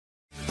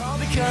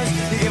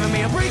because you're giving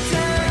me a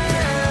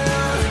breakdown,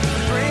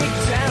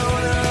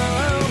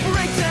 oh,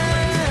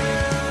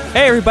 breakdown.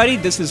 Hey everybody,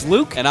 this is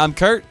Luke, And I'm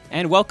Kurt.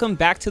 and welcome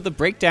back to the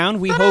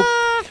Breakdown. We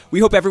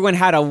hope everyone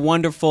had a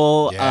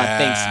wonderful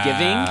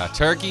Thanksgiving.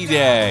 Turkey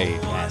Day.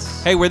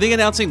 Yes. Hey, were they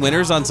announcing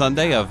winners on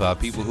Sunday of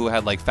people who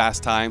had like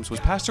fast times? Was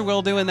Pastor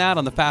Will doing that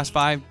on the Fast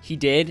Five? He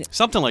did.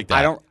 Something like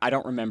that. I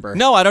don't remember.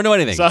 No, I don't know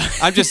anything. So-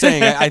 I'm just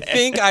saying, I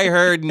think I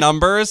heard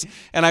numbers,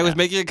 and I was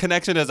making a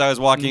connection as I was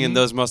walking, and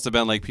those must have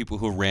been like people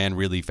who ran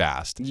really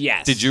fast.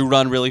 Yes. Did you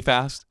run really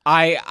fast?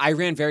 I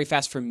ran very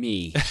fast for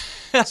me.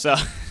 So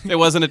It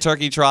wasn't a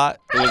turkey trot.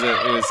 It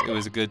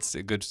was a good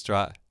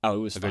trot. it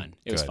was fun.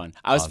 It was good. fun.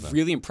 I was Awesome.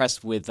 really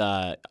impressed with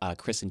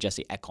Chris and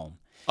Jesse Ekholm.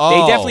 Oh.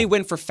 They definitely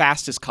win for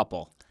fastest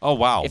couple. Oh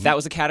wow. If that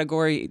was a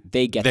category,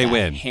 they They that.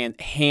 win.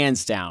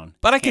 Hands down.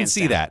 But I can Hands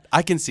see down. that.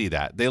 I can see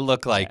that. They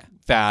look like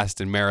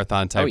fast and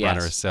marathon type Oh, yes.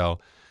 runners. So,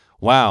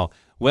 wow.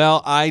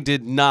 Well, I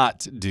did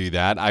not do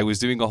that. I was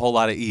doing a whole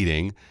lot of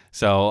eating.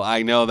 So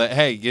I know that,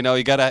 hey, you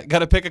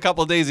gotta pick a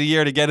couple of days a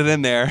year to get it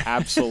in there.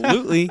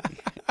 Absolutely.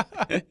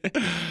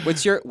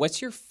 What's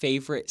your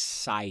favorite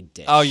side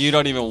dish? Oh, you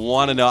don't even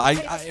want to know.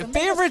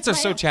 Favorites are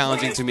so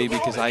challenging to me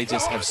because I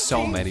just have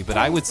so many. But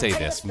I would say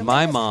this: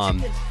 my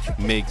mom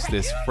makes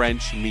this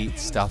French meat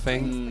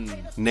stuffing,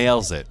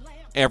 nails it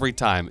every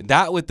time.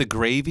 That with the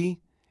gravy,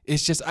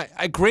 it's just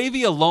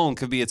gravy alone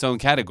could be its own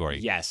category.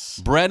 Yes.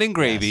 Bread and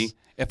gravy. Yes.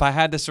 If I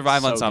had to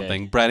survive on So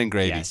something, good. bread and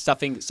gravy. Yeah,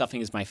 stuffing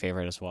is my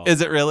favorite as well.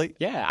 Is it really?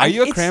 Yeah, Are you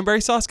a it's- cranberry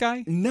sauce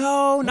guy?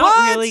 No, not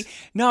What? really.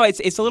 No,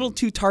 it's a little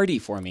too tardy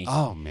for me.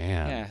 Oh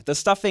man. Yeah, the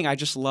stuffing I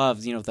just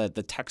love.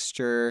 The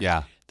texture.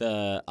 Yeah.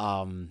 The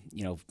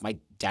my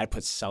dad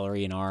puts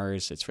celery in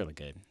ours. It's really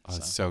good. Oh,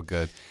 it's so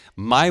good.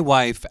 My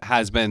wife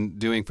has been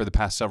doing for the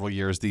past several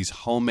years these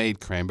homemade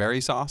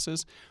cranberry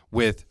sauces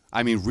with,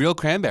 real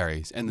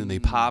cranberries, and then they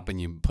pop and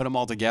you put them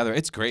all together.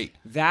 It's great.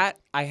 That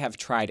I have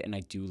tried and I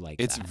do like.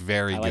 It's that.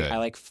 very good. I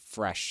like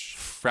fresh.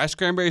 Fresh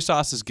cranberry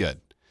sauce is good,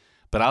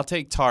 but I'll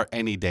take tart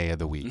any day of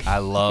the week. I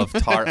love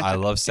tart. I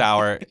love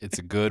sour. It's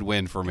a good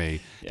win for me.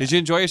 Yeah. Did you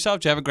enjoy yourself?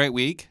 Did you have a great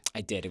week? I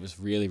did. It was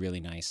really,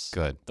 really nice.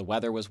 Good. The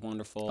weather was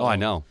wonderful. Oh, I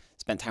know.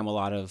 Spent time with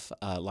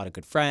a lot of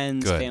good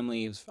friends, Good.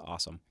 family. It was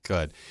awesome.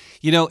 Good.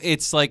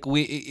 It's like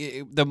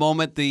the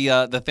moment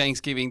the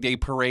Thanksgiving Day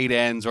parade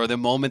ends, or the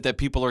moment that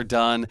people are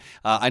done.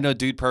 I know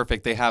Dude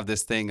Perfect, they have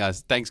this thing,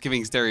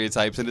 Thanksgiving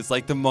stereotypes, and it's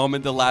like the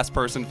moment the last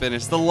person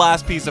finished the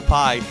last piece of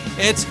pie,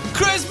 it's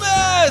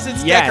Christmas!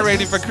 It's Yes.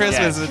 decorating for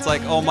Christmas. Yes. It's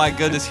like, oh my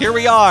goodness, here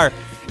we are.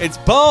 It's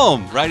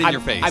boom, right in your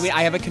face.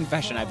 I have a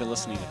confession. I've been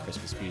listening to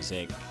Christmas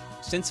music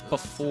since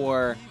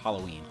before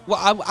Halloween.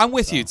 Well, I'm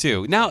with you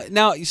too. Now,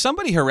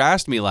 somebody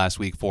harassed me last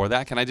week for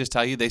that. Can I just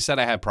tell you? They said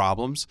I had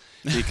problems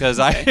because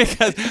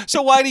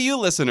So why do you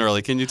listen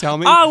early? Can you tell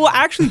me? Oh, well,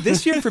 actually,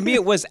 this year for me,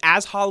 it was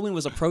as Halloween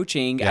was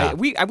approaching. Yeah.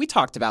 We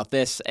talked about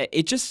this.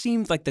 It just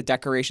seemed like the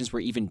decorations were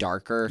even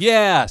darker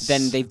Yes.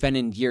 than they've been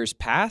in years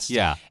past.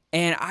 Yeah.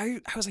 And I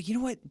was like, you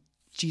know what?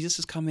 Jesus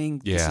is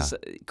coming. Yeah.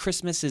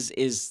 Christmas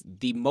is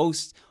the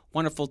most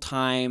wonderful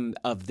time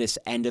of this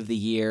end of the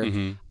year.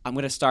 Mm-hmm. I'm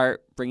going to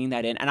start bringing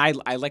that in. And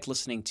I like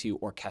listening to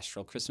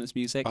orchestral Christmas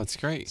music. Oh, that's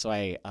great. So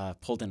I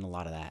pulled in a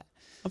lot of that.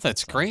 Oh,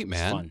 that's great, it's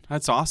man. fun.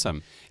 That's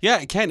awesome.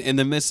 Yeah, Ken, in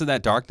the midst of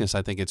that darkness,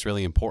 I think it's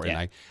really important.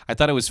 Yeah. I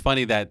thought it was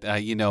funny that,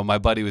 my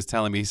buddy was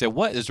telling me, he said,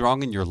 what is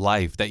wrong in your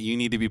life that you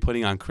need to be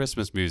putting on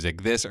Christmas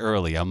music this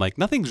early? I'm like,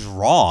 nothing's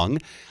wrong.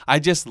 I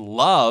just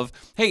love,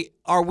 hey,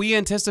 are we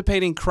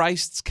anticipating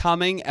Christ's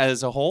coming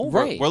as a whole?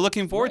 Right. We're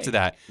looking forward to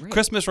that. Right.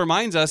 Christmas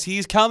reminds us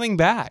he's coming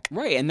back.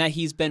 Right, and that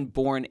he's been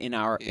born in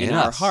our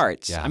us.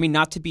 hearts. Yeah. I mean,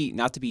 not to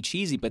be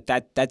cheesy, but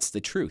that's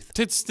the truth.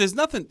 There's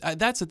nothing.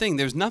 That's the thing.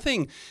 There's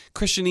nothing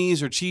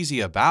Christianese or cheesy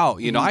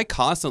about. I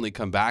constantly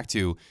come back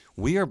to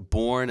we are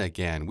born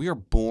again. We are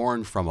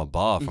born from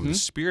above, from the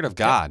Spirit of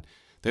God.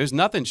 There's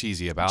nothing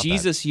cheesy about that.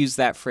 Jesus used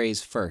that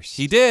phrase first.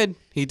 He did.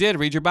 He did.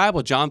 Read your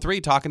Bible. John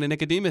 3, talking to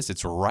Nicodemus.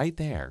 It's right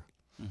there.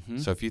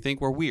 So if you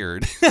think we're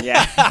weird,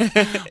 Yeah.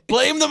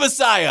 blame the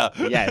Messiah.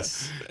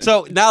 Yes.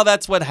 So now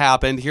that's what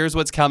happened. Here's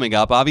what's coming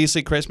up.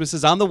 Obviously, Christmas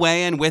is on the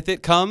way, and with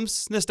it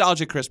comes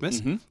Nostalgic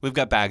Christmas. We've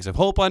got Bags of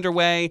Hope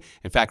underway.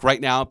 In fact,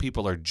 right now,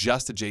 people are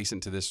just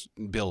adjacent to this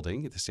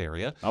building, this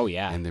area. Oh,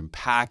 yeah. And then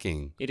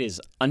packing. It is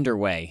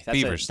underway.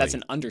 Feverishly. That's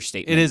an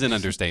understatement. It is an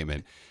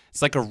understatement.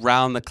 It's like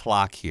around the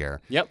clock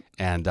here. Yep.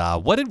 And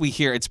what did we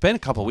hear? It's been a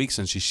couple of weeks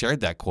since she shared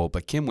that quote,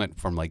 but Kim went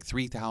from like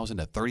 3,000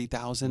 to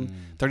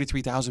 30,000,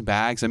 33,000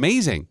 bags.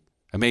 Amazing.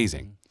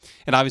 Amazing.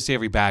 And obviously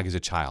every bag is a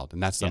child,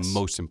 and that's the Yes.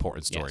 most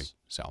important story. Yes.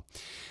 So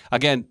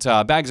again,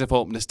 Bags of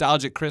Hope,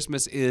 Nostalgic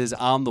Christmas is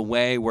on the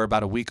way. We're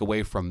about a week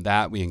away from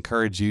that. We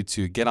encourage you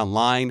to get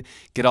online,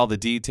 get all the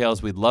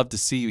details. We'd love to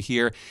see you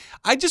here.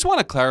 I just want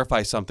to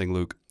clarify something,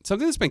 Luke,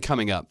 something that's been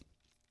coming up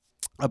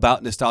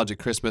about Nostalgic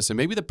Christmas and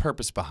maybe the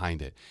purpose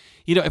behind it.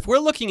 If we're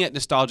looking at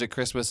Nostalgic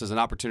Christmas as an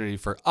opportunity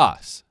for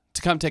us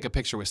to come take a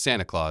picture with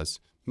Santa Claus,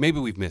 maybe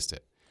we've missed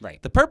it.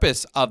 Right. The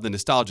purpose of the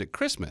Nostalgic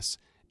Christmas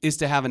is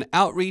to have an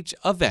outreach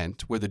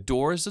event where the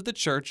doors of the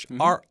church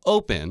are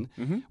open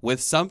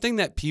with something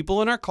that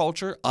people in our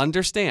culture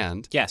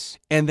understand. Yes.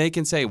 And they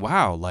can say,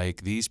 wow,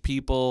 like these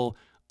people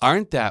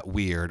aren't that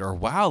weird, or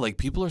wow, like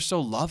people are so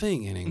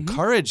loving and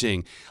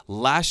encouraging.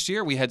 Last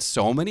year, we had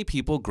so many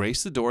people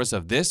grace the doors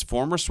of this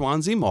former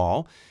Swansea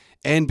Mall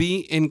and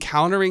be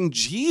encountering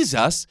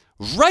Jesus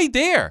right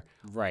there.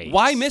 Right.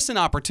 Why miss an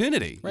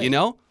opportunity, you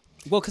know?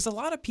 Well, because a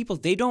lot of people,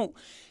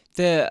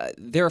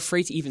 they're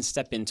afraid to even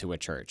step into a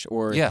church,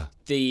 or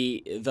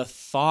the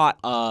thought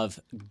of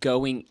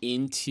going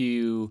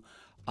into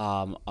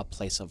a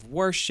place of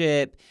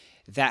worship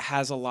that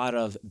has a lot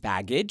of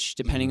baggage,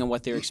 depending on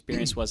what their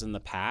experience was in the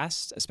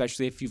past,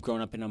 especially if you've grown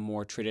up in a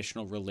more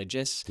traditional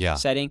religious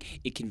setting.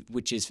 It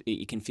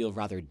can feel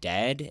rather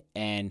dead,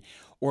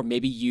 or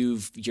maybe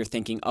you're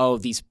thinking, oh,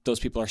 those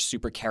people are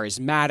super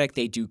charismatic,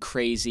 they do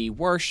crazy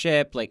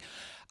worship, like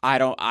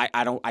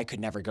I could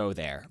never go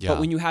there. Yeah. But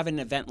when you have an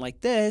event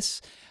like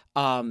this,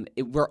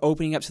 we're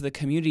opening up to the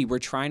community. We're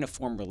trying to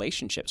form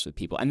relationships with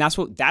people, and that's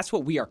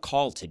what we are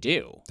called to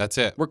do. That's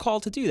it. We're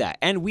called to do that,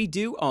 and we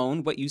do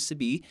own what used to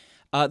be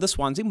the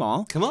Swansea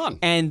Mall. Come on.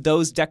 And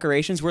those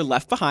decorations were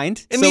left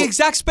behind In the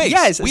exact space.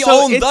 Yes, we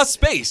so own the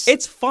space.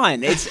 It's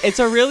fun. It's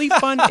a really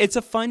fun. It's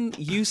a fun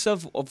use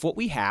of what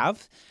we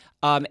have.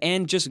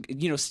 And just,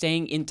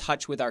 staying in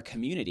touch with our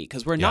community,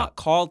 because we're not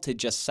called to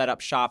just set up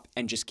shop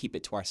and just keep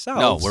it to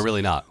ourselves. No, we're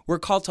really not. We're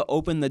called to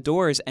open the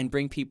doors and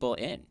bring people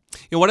in.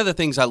 One of the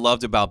things I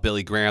loved about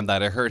Billy Graham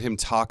that I heard him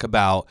talk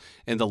about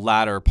in the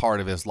latter part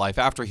of his life,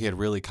 after he had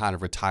really kind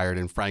of retired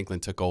and Franklin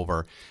took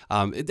over,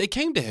 they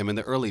came to him in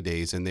the early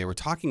days and they were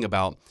talking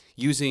about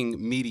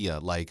using media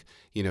like,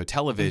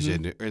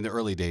 television in the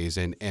early days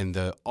and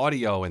the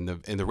audio and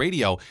the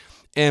radio.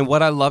 And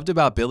what I loved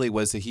about Billy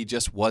was that he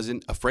just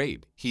wasn't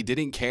afraid. He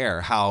didn't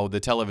care how the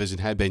television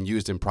had been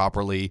used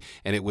improperly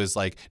and it was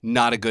like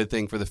not a good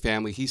thing for the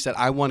family. He said,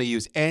 I want to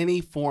use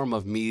any form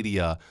of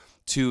media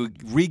to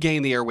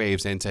regain the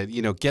airwaves and to,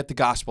 get the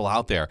gospel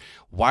out there.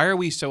 Why are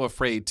we so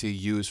afraid to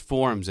use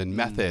forms and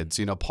methods?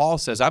 Paul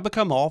says, I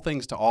become all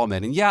things to all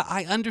men. And yeah,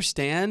 I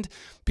understand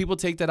people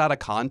take that out of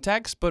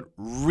context, but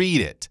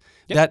read it.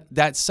 Yep.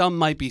 That some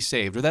might be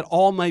saved or that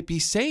all might be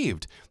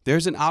saved.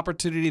 There's an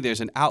opportunity,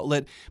 there's an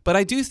outlet. But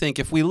I do think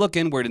if we look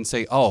inward and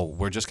say, oh,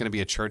 we're just going to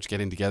be a church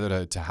getting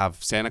together to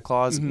have Santa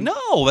Claus.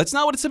 No, that's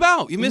not what it's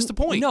about. You missed the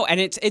point. No, and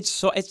it's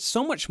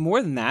so much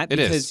more than that. It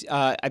because, is.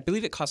 I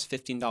believe it costs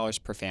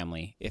 $15 per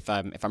family, if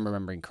I'm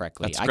remembering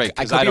correctly. That's great,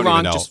 I 'cause could I be don't wrong.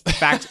 even know. Just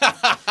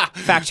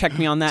fact check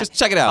me on that. Just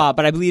check it out.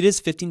 But I believe it is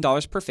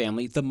 $15 per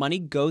family. The money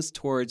goes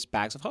towards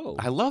Bags of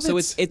Hope. I love so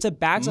it. So it's a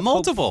Bags of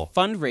Multiple. Hope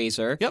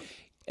fundraiser. Yep.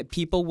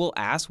 People will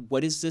ask,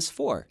 what is this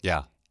for?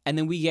 Yeah. And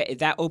then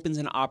that opens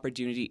an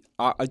opportunity,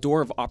 a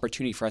door of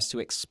opportunity for us to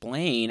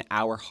explain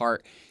our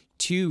heart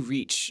to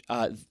reach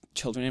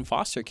children in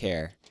foster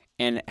care,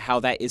 and how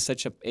that is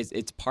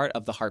it's part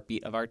of the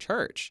heartbeat of our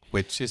church.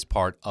 Which is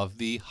part of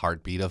the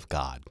heartbeat of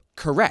God.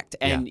 Correct.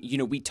 And,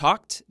 we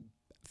talked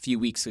a few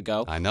weeks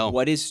ago. I know.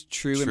 What is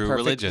true and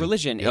perfect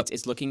religion? Yep.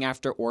 It's looking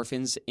after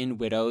orphans and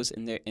widows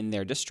in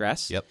their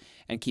distress. Yep.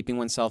 And keeping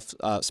oneself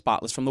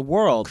spotless from the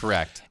world.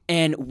 Correct.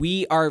 And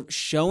we are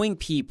showing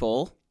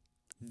people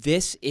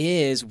this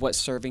is what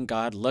serving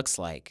God looks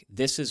like.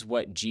 This is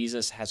what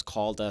Jesus has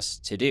called us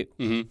to do.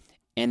 Mm-hmm.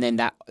 And then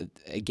that,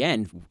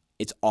 again,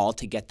 it's all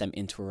to get them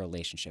into a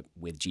relationship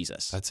with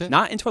Jesus. That's it.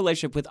 Not into a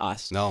relationship with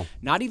us. No.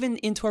 Not even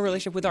into a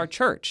relationship with our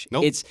church.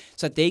 Nope. It's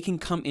so that they can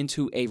come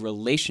into a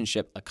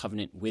relationship, a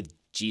covenant with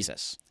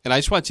Jesus. And I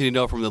just want you to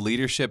know from the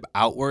leadership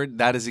outward,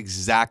 that is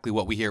exactly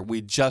what we hear.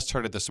 We just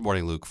heard it this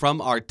morning, Luke,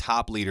 from our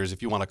top leaders,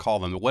 if you want to call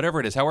them, whatever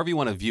it is, however you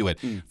want to view it.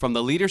 From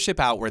the leadership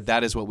outward,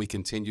 that is what we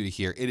continue to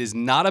hear. It is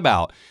not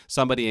about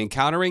somebody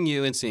encountering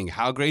you and seeing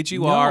how great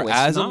you are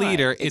as a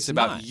leader. It's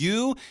about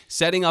you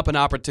setting up an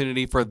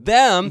opportunity for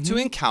them to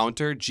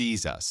encounter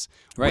Jesus,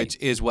 which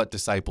is what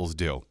disciples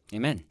do.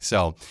 Amen.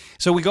 So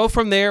we go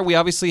from there. We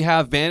obviously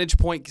have Vantage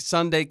Point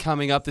Sunday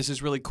coming up. This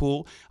is really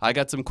cool. I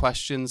got some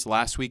questions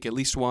last week, at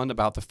least one,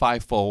 about the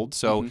fivefold.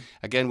 So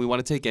again, we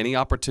want to take any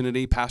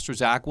opportunity. Pastor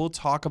Zach will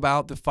talk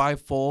about the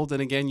fivefold.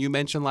 And again, you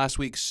mentioned last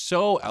week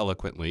so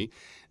eloquently,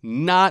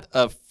 not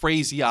a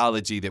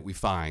phraseology that we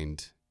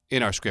find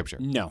in our scripture.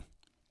 No.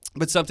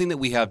 But something that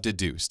we have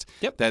deduced.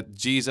 Yep. That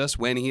Jesus,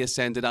 when he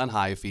ascended on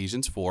high,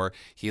 Ephesians 4,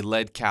 he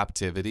led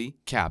captivity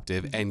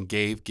captive and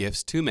gave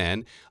gifts to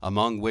men,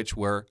 among which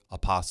were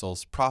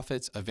apostles,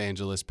 prophets,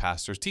 evangelists,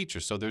 pastors,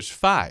 teachers. So there's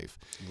 5.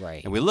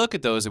 Right. And we look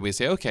at those and we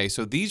say, okay,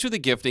 so these are the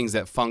giftings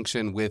that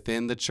function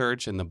within the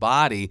church and the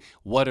body.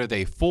 What are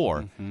they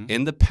for?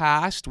 In the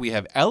past, we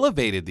have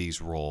elevated these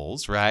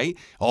roles, right?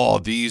 Oh,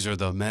 these are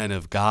the men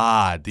of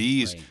God.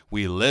 These,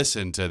 we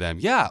listen to them.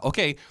 Yeah,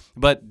 okay,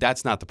 but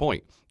that's not the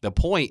point. The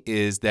point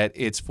is that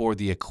it's for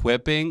the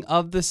equipping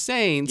of the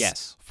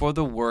saints for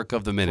the work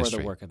of the ministry.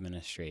 For the work of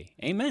ministry.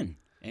 Amen.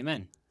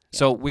 Amen.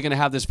 So we're going to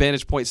have this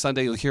Vantage Point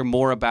Sunday. You'll hear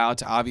more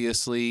about,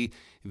 obviously,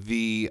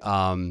 the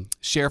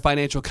Share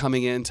Financial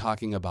coming in,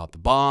 talking about the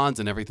bonds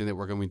and everything that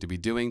we're going to be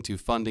doing to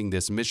funding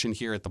this mission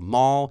here at the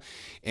mall.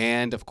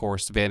 And, of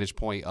course, the vantage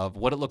point of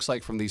what it looks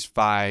like from these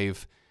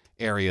 5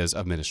 areas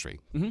of ministry.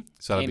 Mm-hmm.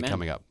 So that'll be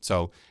coming up.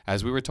 So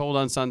as we were told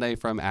on Sunday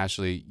from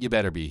Ashley, you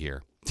better be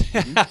here.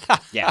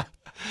 Yeah.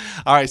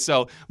 All right,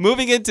 so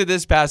moving into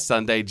this past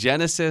Sunday,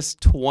 Genesis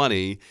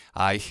 20,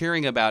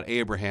 hearing about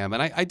Abraham.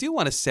 And I do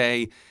want to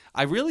say,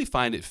 I really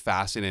find it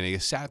fascinating. I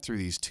sat through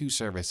these 2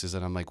 services,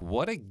 and I'm like,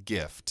 what a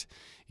gift,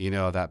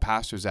 that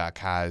Pastor Zach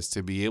has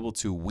to be able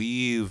to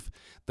weave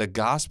the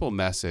gospel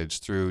message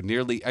through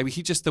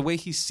the way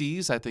he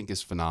sees, I think,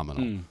 is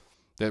phenomenal.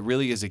 That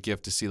really is a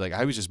gift to see. Like,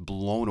 I was just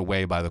blown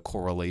away by the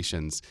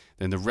correlations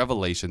and the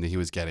revelation that he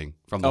was getting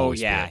from the Holy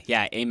Spirit.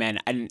 Yeah, amen.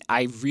 And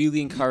I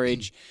really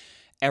encourage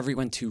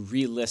everyone to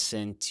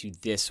re-listen to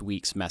this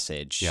week's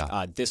message.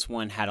 Yeah. This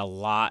one had a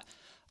lot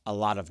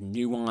of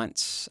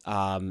nuance,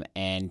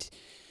 and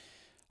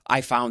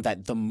I found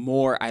that the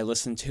more I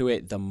listened to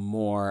it, the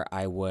more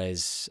I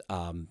was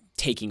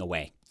taking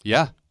away.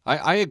 Yeah,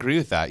 I agree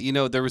with that.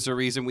 There was a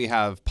reason we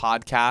have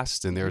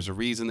podcasts, and there's a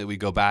reason that we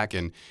go back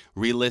and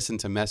re-listen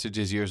to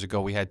messages years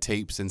ago. We had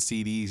tapes and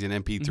CDs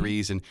and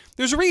MP3s, and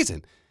there's a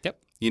reason. Yep.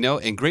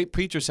 And great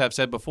preachers have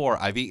said before,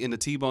 I've eaten a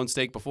T-bone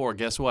steak before.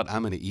 Guess what?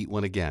 I'm going to eat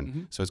one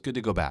again. So it's good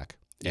to go back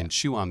and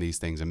chew on these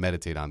things and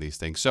meditate on these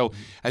things. So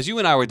as you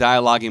and I were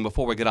dialoguing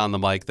before we get on the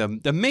mic,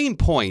 the main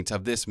point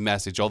of this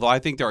message, although I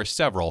think there are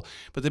several,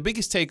 but the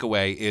biggest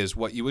takeaway is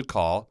what you would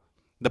call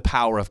the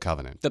power of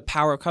covenant. The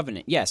power of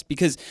covenant, yes,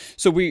 because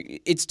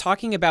it's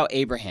talking about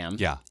Abraham.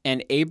 Yeah.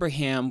 And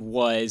Abraham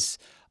was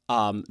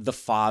the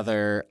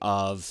father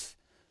of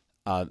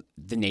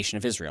the nation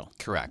of Israel.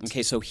 Correct.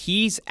 Okay, so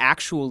he's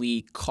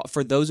actually,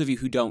 for those of you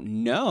who don't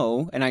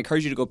know, and I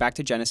encourage you to go back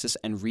to Genesis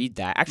and read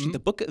that. Actually,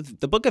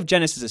 the book of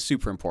Genesis is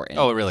super important.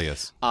 Oh, it really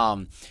is.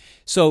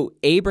 So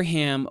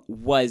Abraham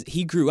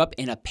he grew up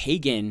in a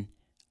pagan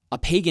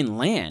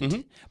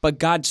land, but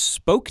God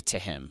spoke to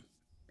him.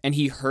 And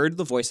he heard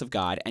the voice of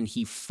God, and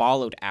he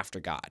followed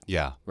after God.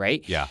 Yeah.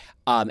 Right? Yeah.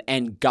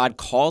 And God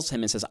calls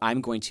him and says,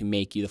 I'm going to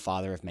make you the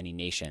father of many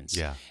nations.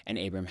 Yeah. And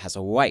Abram has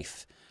a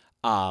wife.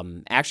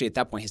 Actually, at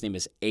that point, his name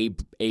is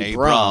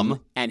Abram.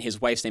 And his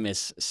wife's name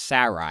is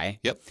Sarai.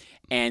 Yep.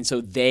 And so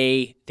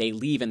they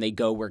leave and they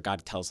go where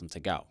God tells them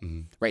to go.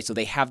 Right? So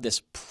they have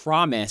this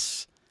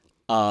promise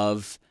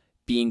of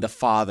being the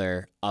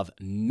father of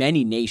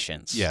many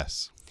nations.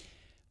 Yes.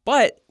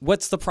 But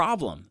what's the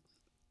problem?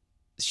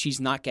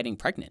 She's not getting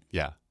pregnant.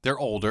 Yeah. They're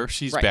older.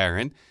 She's Right.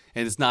 barren,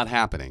 and it's not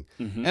happening.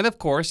 And of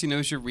course,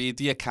 as you read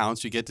the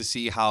accounts, you get to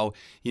see how,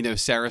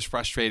 Sarah's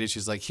frustrated.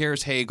 She's like,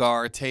 here's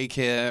Hagar, take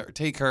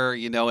her,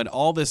 and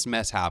all this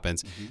mess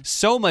happens.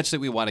 So much that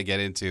we want to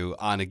get into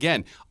on,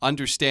 again,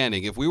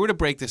 understanding. If we were to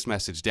break this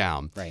message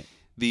down, Right.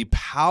 the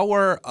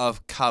power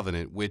of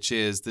covenant, which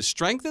is the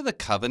strength of the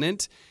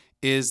covenant,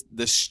 is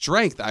the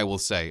strength, I will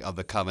say, of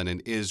the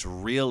covenant is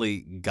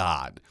really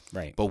God.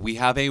 Right. But we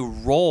have a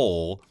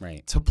role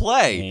Right. to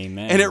play.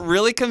 Amen. And it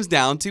really comes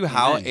down to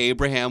how Amen.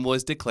 Abraham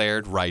was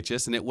declared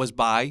righteous, and it was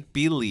by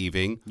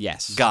believing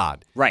Yes.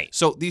 God. Right.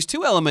 So these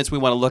 2 elements we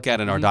want to look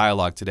at in our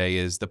dialogue today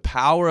is the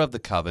power of the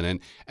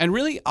covenant and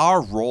really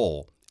our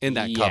role in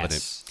that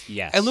covenant.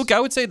 Yes. And Luke,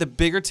 I would say the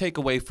bigger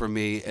takeaway for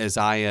me is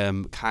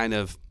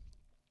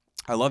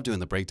I love doing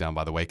the breakdown,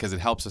 by the way, because it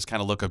helps us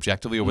kind of look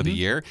objectively over the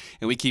year.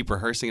 And we keep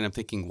rehearsing, and I'm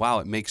thinking, wow,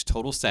 it makes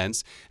total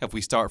sense if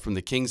we start from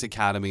the King's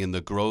Academy and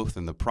the growth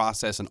and the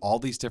process and all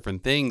these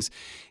different things.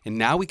 And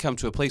now we come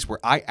to a place where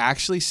I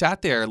actually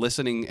sat there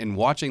listening and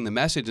watching the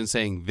message and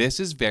saying, this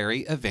is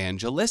very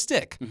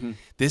evangelistic.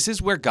 This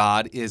is where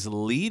God is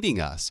leading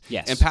us.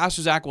 Yes. And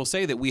Pastor Zach will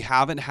say that we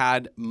haven't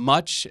had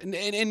much,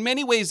 in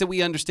many ways that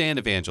we understand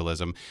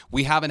evangelism,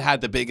 we haven't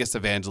had the biggest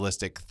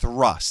evangelistic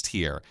thrust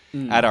here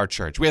at our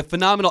church. We have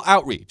phenomenal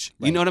outreach.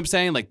 You know what I'm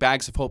saying? Like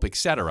Bags of Hope,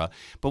 etc.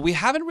 But we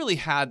haven't really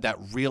had that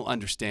real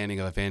understanding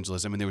of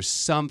evangelism. And there was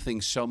something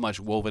so much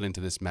woven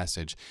into this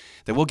message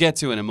that we'll get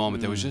to in a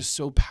moment that was just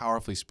so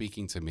powerfully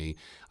speaking to me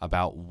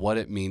about what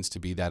it means to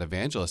be that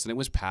evangelist. And it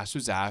was Pastor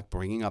Zach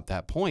bringing up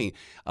that point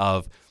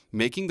of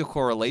making the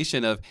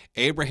correlation of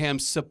Abraham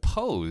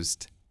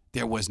supposed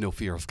there was no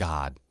fear of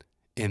God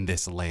in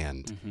this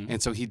land.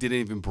 And so he didn't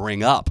even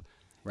bring up,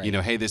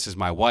 hey, this is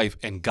my wife,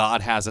 and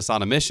God has us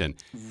on a mission.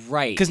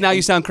 Right. Because now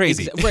you sound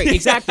crazy. Right,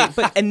 exactly.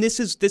 And this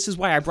is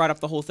why I brought up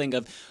the whole thing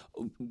of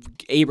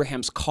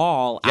Abraham's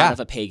call out of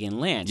a pagan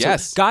land.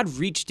 Yes. So God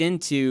reached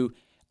into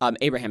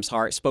Abraham's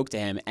heart, spoke to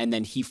him, and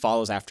then he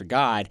follows after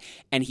God,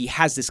 and he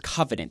has this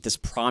covenant, this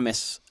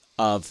promise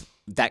of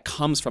that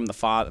comes from the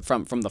Father,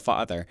 from the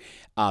Father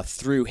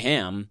through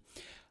him.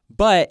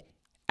 But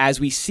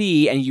as we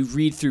see, and you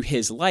read through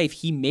his life,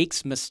 he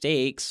makes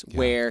mistakes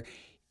where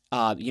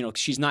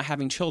she's not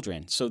having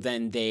children. So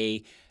then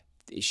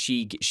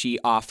she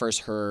offers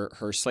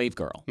her slave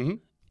girl,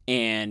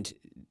 and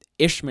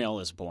Ishmael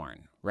is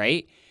born.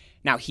 Right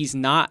now, he's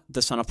not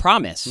the son of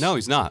promise. No,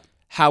 he's not.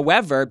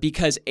 However,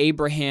 because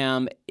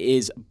Abraham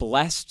is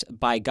blessed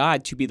by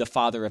God to be the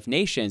father of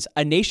nations,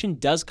 a nation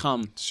does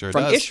come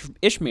from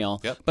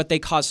Ishmael, but they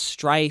cause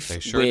strife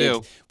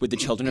with the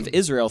children of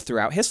Israel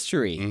throughout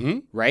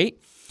history, right?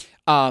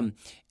 And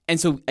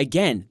so,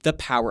 again, the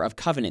power of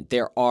covenant.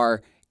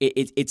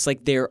 It's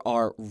like there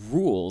are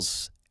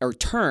rules or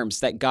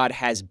terms that God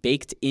has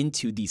baked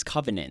into these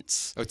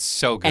covenants. Oh, it's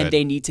so good. And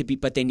they need to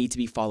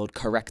be followed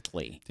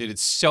correctly. Dude,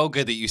 it's so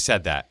good that you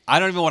said that. I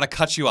don't even want to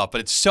cut you off,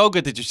 but it's so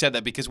good that you said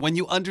that because when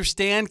you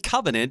understand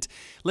covenant,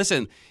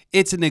 listen,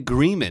 it's an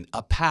agreement,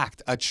 a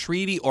pact, a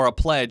treaty, or a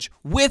pledge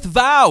with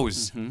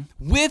vows.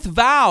 With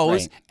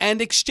vows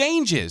and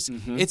exchanges.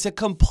 It's a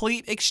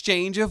complete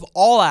exchange of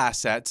all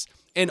assets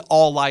and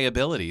all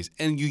liabilities.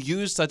 And you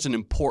use such an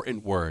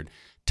important word.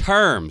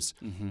 Terms.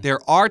 There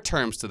are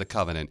terms to the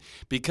covenant.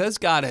 Because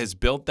God has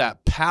built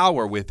that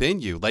power within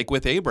you, like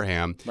with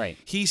Abraham,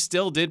 he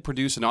still did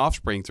produce an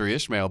offspring through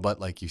Ishmael, but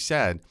like you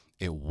said,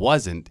 he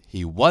wasn't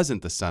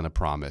the son of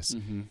promise.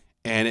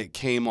 And it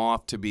came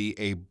off to be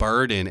a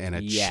burden and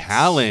a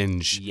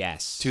challenge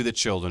to the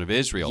children of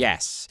Israel.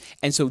 Yes.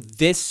 And so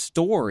this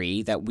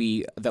story that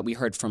we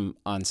heard from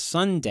on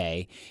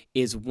Sunday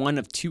is one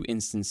of two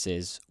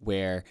instances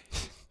where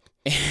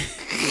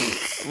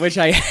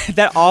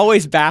that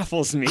always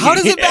baffles me. How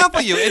does it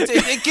baffle you?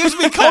 It gives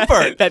me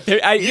comfort.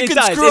 You can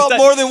does, screw up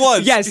more than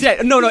once. Yes,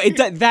 no,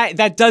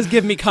 that does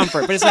give me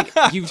comfort. But it's like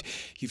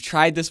you've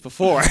tried this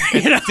before.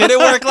 It didn't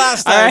work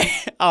last time.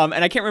 And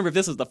I can't remember if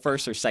this was the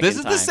first or second time.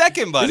 This is the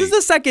second, buddy. This is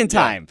the second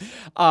time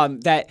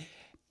that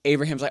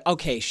Abraham's like,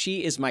 okay,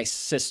 she is my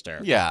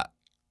sister. Yeah.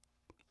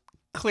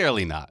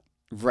 Clearly not.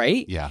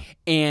 Right? Yeah.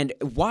 And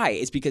why?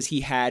 It's because he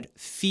had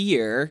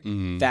fear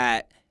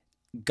that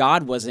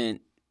God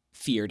wasn't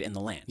feared in the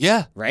land.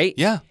 Yeah. Right?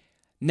 Yeah.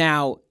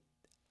 Now,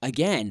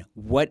 again,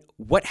 what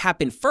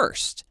happened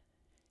first?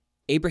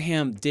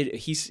 Abraham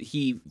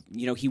he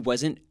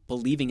wasn't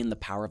believing in the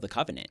power of the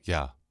covenant.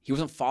 Yeah. He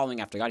wasn't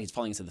following after God. He's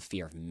following into the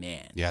fear of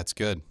man. Yeah, it's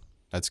good.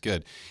 That's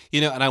good.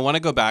 And I want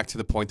to go back to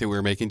the point that we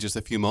were making just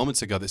a few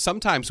moments ago that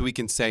sometimes we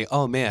can say,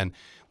 oh man,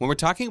 when we're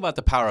talking about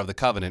the power of the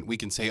covenant, we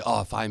can say,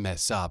 oh, if I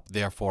mess up,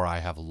 therefore I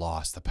have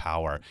lost the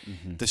power.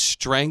 The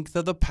strength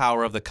of the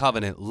power of the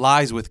covenant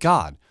lies with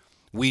God.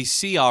 We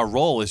see our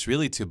role is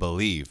really to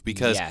believe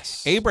because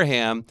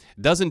Abraham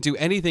doesn't do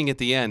anything at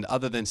the end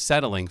other than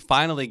settling,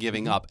 finally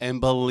giving up and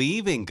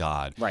believing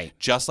God. Right.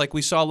 Just like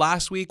we saw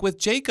last week with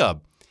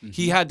Jacob.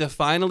 He had to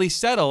finally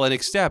settle and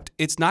accept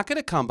it's not going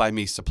to come by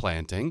me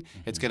supplanting.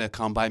 It's going to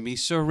come by me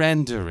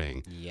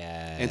surrendering.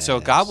 Yes. And so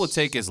God will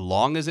take as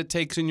long as it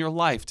takes in your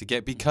life to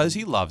get because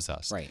he loves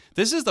us. Right.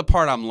 This is the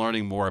part I'm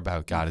learning more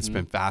about God. It's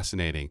been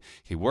fascinating.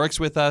 He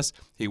works with us.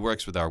 He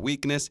works with our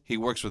weakness. He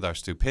works with our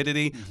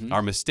stupidity,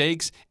 our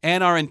mistakes,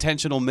 and our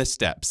intentional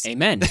missteps.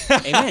 Amen.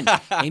 Amen.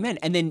 Amen.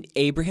 And then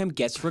Abraham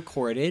gets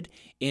recorded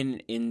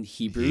in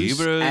Hebrews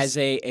as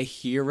a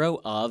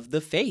hero of the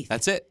faith.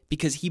 That's it.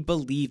 Because he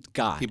believed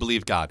God. He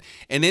believed God.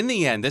 And in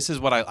the end, this is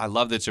what I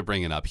love that you're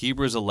bringing up.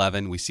 Hebrews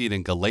 11, we see it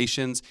in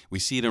Galatians, we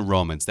see it in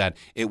Romans, that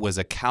it was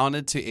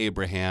accounted to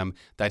Abraham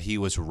that he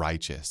was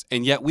righteous.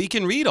 And yet we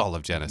can read all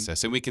of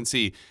Genesis and we can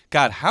see,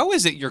 God, how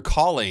is it you're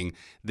calling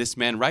this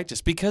man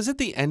righteous? Because at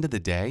the end of the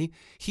day,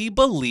 he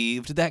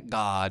believed that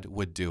God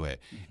would do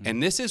it.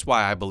 And this is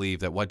why I believe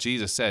that what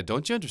Jesus said,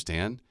 don't you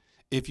understand?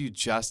 If you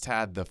just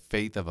had the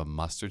faith of a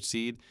mustard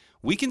seed,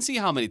 we can see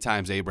how many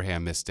times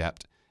Abraham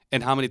misstepped.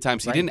 And how many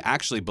times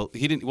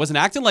he wasn't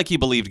acting like he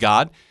believed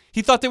God.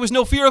 He thought there was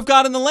no fear of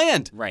God in the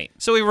land. Right.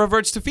 So he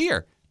reverts to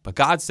fear. But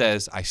God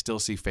says, I still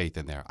see faith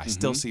in there. I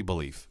still see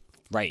belief.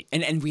 Right.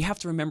 And we have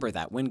to remember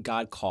that when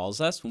God calls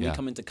us, when we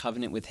come into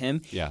covenant with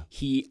him,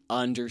 he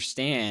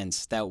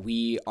understands that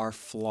we are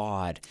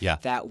flawed,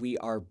 that we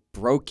are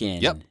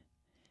broken. Yep.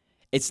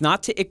 It's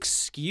not to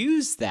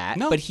excuse that,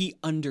 but he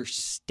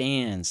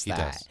understands He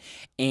that. does.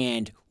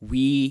 And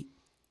we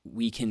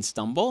can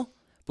stumble,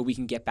 but we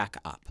can get back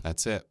up.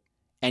 That's it.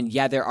 And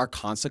there are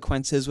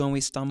consequences when we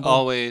stumble.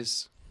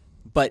 Always.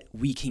 But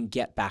we can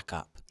get back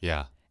up.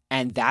 Yeah.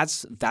 And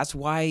that's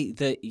why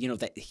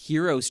that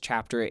heroes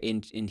chapter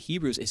in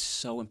Hebrews is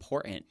so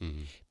important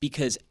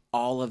because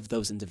all of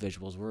those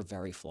individuals were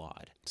very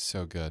flawed.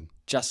 So good.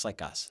 Just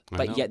like us. I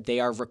But know. yet they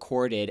are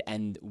recorded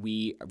and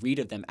we read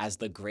of them as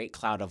the great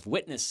cloud of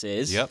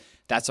witnesses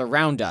that's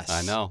around us.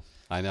 I know.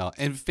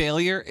 And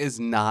failure is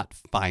not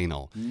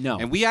final. No.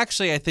 And we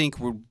actually, I think,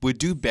 would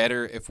do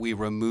better if we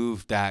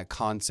removed that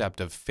concept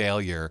of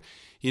failure.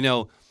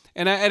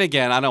 And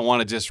again, I don't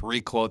want to just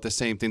re-quote the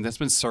same thing that's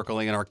been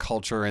circling in our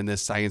culture in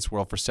this science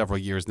world for several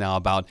years now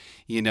about,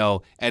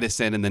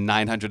 Edison and the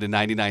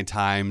 999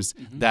 times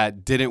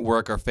that didn't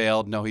work or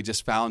failed. No, he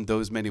just found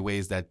those many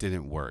ways that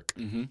didn't work.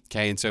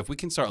 Okay, and so if we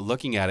can start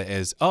looking at it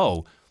as,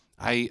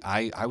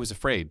 I was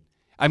afraid.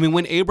 I mean,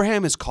 when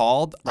Abraham is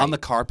called on the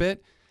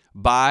carpet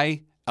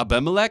by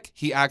Abimelech,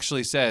 he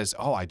actually says,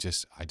 I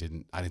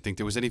didn't think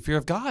there was any fear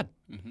of God.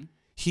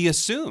 He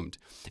assumed.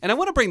 And I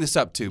want to bring this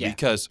up too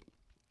because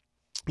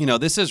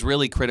this is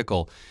really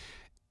critical.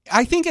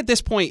 I think at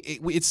this point,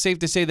 it's safe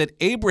to say that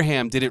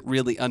Abraham didn't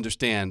really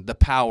understand the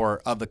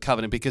power of the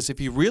covenant, because if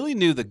he really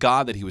knew the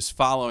God that he was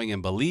following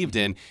and believed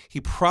in,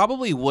 he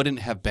probably wouldn't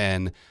have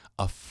been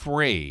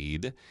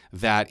afraid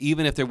that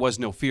even if there was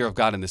no fear of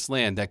God in this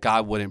land, that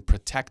God wouldn't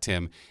protect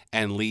him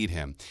and lead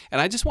him. And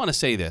I just want to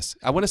say this.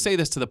 I want to say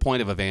this to the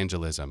point of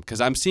evangelism,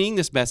 because I'm seeing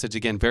this message,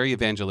 again, very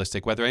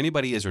evangelistic, whether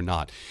anybody is or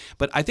not.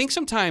 But I think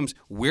sometimes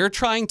we're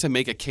trying to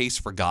make a case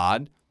for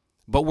God,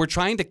 but we're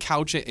trying to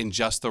couch it in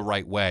just the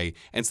right way,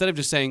 instead of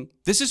just saying,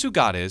 this is who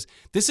God is,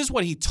 this is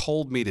what he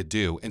told me to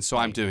do, and so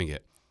I'm doing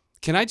it.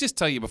 Can I just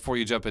tell you before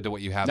you jump into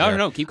what you have there?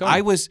 No, keep going.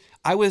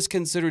 I was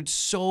considered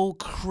so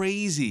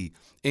crazy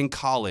in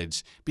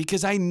college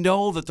because I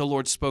know that the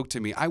Lord spoke to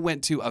me. I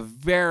went to a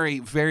very,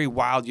 very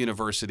wild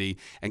university,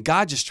 and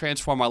God just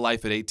transformed my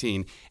life at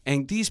 18.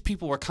 And these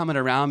people were coming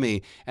around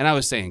me, and I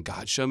was saying,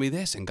 God, show me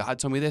this, and God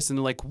told me this. And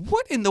they're like,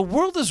 what in the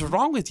world is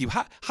wrong with you?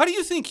 How do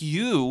you think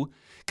you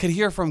could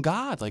hear from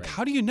God? Like,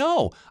 how do you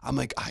know? I'm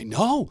like, I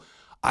know.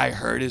 I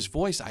heard his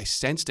voice. I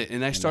sensed it,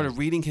 and I started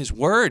reading his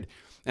word.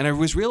 And I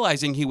was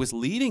realizing he was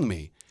leading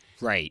me.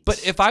 Right.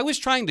 But if I was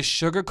trying to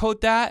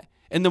sugarcoat that,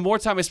 and the more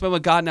time I spend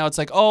with God now, it's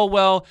like, oh,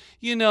 well,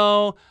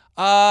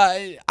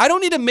 I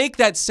don't need to make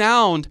that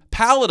sound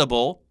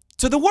palatable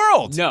to the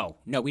world. No,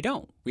 we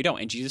don't. We don't.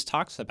 And Jesus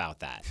talks about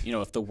that.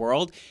 If the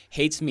world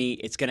hates me,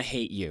 it's going to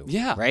hate you.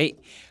 Yeah. Right?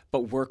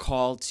 But we're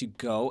called to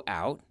go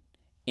out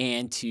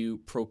and to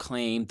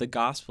proclaim the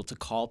gospel, to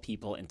call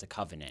people into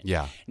covenant.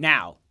 Yeah.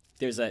 Now,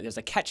 there's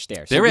a catch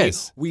there. There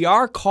is. We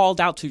are called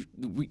out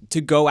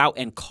to go out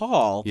and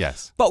call.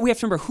 Yes. But we have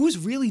to remember who's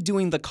really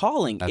doing the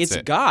calling. It's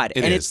it. God,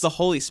 It and is. it's the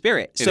Holy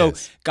Spirit. It So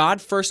is.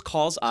 God first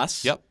calls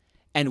us. Yep.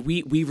 And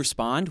we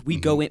respond. We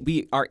go in.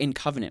 We are in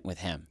covenant with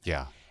Him.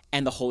 Yeah.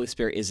 And the Holy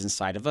Spirit is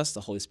inside of us.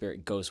 The Holy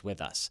Spirit goes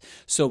with us.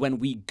 So when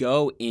we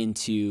go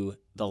into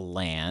the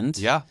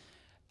land,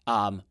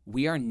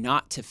 we are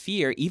not to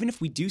fear, even if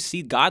we do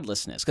see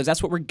godlessness, because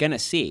that's what we're going to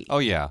see. Oh,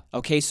 yeah.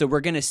 Okay, so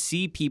we're going to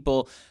see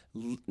people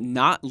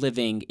not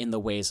living in the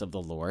ways of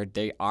the Lord.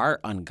 They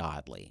are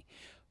ungodly.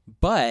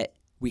 But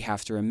we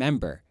have to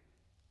remember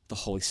the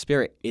Holy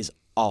Spirit is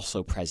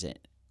also present,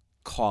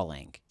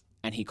 calling,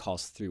 and He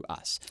calls through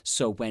us.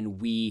 So when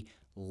we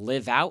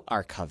live out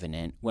our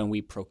covenant, when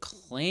we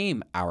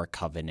proclaim our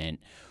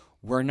covenant,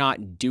 we're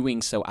not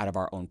doing so out of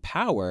our own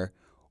power.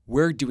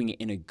 We're doing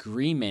it in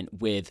agreement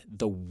with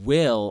the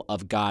will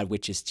of God,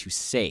 which is to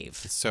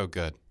save. It's so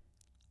good.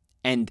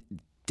 And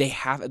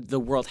the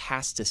world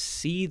has to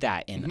see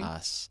that in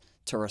us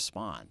to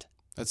respond.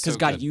 That's because so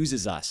God good.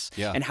 uses us.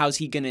 Yeah. And how's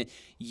He going to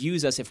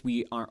use us if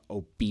we aren't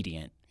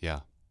obedient? Yeah.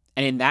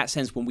 And in that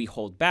sense, when we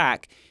hold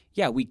back,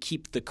 we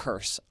keep the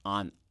curse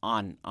on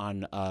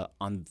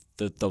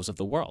those of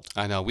the world.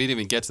 I know. We didn't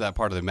even get to that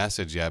part of the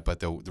message yet,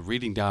 but the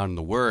reading down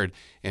the word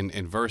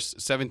in verse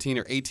 17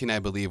 or 18, I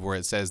believe, where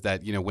it says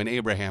that, when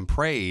Abraham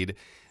prayed,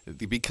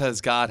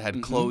 because God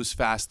had closed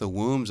fast the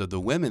wombs of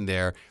the women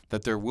there,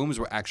 that their wombs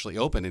were actually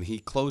open, and He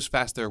closed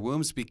fast their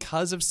wombs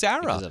because of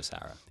Sarah. Because of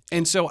Sarah.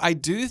 And so I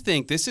do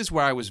think this is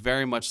where I was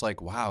very much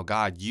like, wow,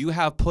 God, you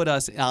have put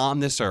us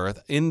on this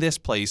earth, in this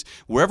place,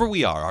 wherever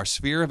we are, our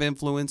sphere of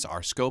influence,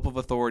 our scope of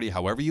authority,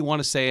 however you want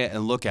to say it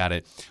and look at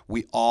it,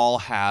 we all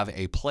have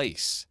a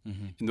place.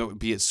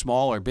 Be it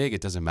small or big,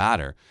 it doesn't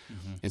matter.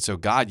 And so,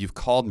 God, you've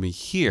called me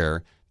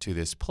here to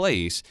this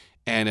place.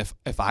 And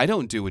if I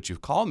don't do what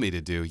you've called me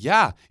to do,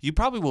 you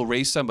probably will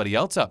raise somebody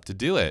else up to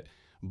do it.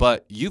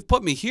 But you've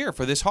put me here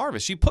for this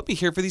harvest. You put me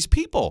here for these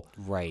people.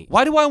 Right.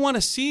 Why do I want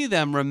to see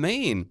them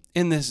remain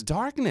in this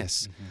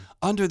darkness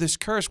under this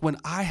curse when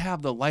I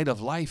have the light of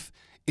life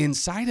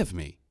inside of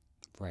me?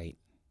 Right.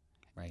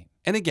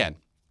 And again,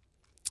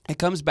 it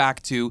comes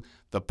back to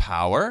the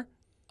power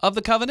of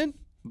the covenant,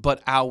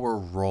 but our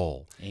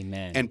role.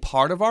 Amen. And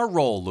part of our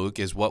role, Luke,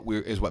 is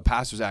what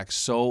Pastor Zach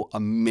so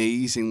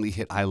amazingly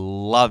hit. I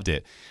loved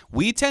it.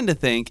 We tend to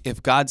think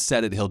if God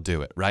said it, He'll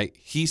do it, right?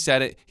 He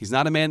said it. He's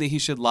not a man that He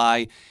should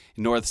lie,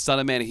 nor the son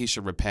of man that He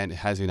should repent.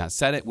 Has He not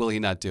said it? Will He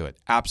not do it?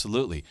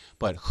 Absolutely.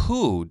 But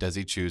who does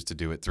He choose to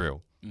do it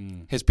through?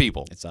 His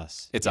people. It's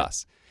us. It's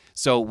us.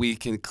 So we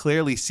can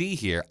clearly see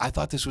here, I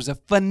thought this was a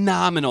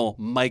phenomenal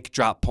mic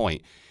drop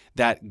point,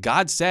 that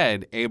God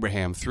said,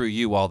 Abraham, through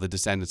you all the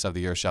descendants of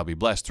the earth shall be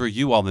blessed. Through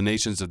you all the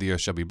nations of the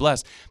earth shall be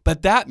blessed.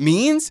 But that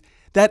means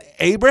that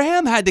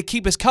Abraham had to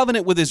keep his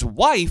covenant with his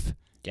wife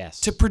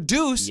to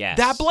produce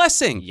that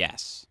blessing.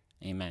 Yes.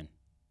 Amen.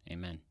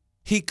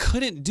 He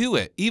couldn't do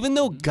it. Even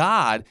though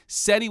God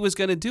said He was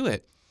going to do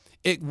it,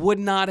 it would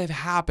not have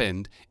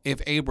happened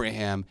if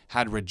Abraham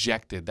had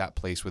rejected that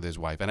place with his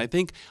wife. And I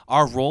think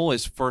our role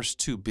is first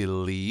to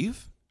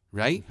believe,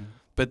 right?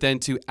 But then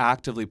to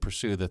actively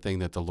pursue the thing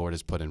that the Lord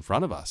has put in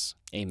front of us.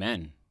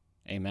 Amen.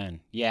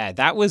 Yeah,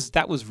 that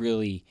was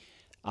really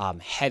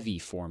heavy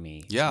for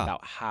me. Yeah.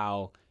 About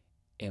how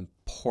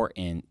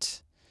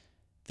important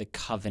the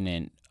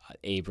covenant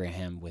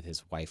Abraham with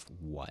his wife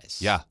was.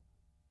 Yeah.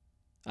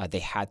 They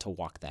had to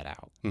walk that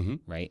out,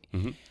 right?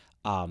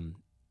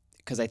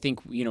 because I think,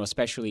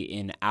 especially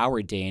in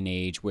our day and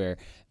age where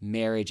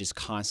marriage is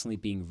constantly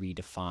being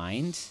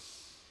redefined,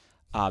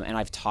 and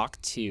I've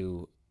talked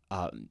to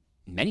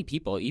many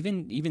people,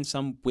 even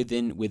some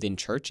within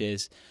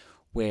churches,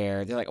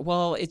 where they're like,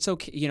 well, it's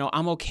okay,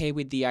 I'm okay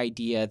with the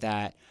idea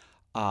that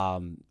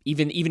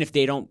even if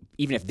they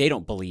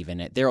don't believe in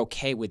it, they're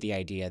okay with the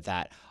idea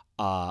that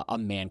a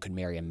man could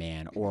marry a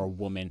man or a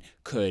woman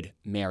could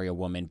marry a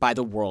woman by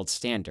the world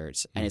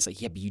standards. And it's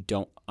like, yeah, but you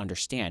don't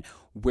understand.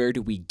 Where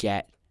do we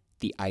get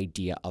the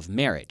idea of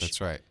marriage?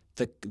 That's right.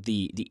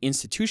 The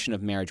institution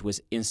of marriage was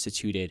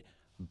instituted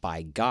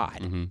by God.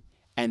 Mm-hmm.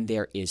 And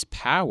there is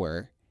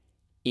power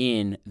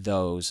in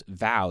those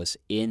vows,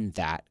 in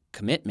that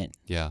commitment.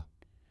 Yeah.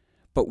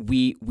 But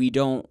we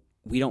don't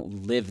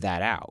live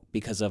that out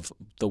because of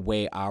the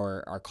way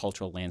our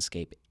cultural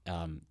landscape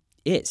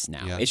is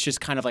now. Yeah. It's just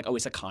kind of like,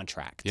 it's a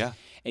contract. Yeah.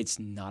 It's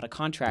not a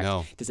contract.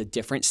 No. There's a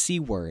different C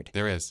word.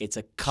 There is. It's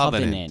a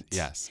covenant.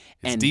 Yes.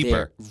 It's and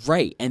deeper.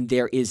 Right. And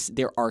there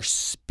are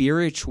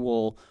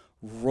spiritual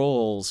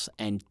roles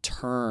and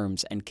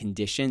terms and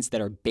conditions that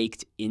are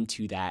baked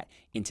into that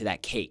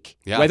cake.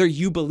 Yeah. Whether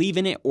you believe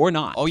in it or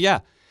not. Oh,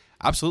 yeah.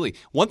 Absolutely.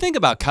 One thing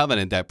about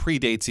covenant that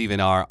predates even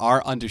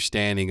our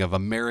understanding of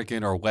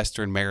American or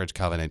Western marriage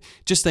covenant,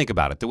 just think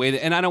about it. The way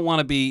that, and I don't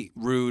want to be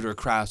rude or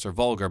crass or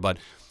vulgar, but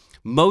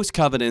most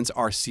covenants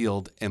are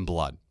sealed in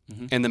blood.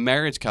 Mm-hmm. And the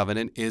marriage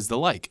covenant is the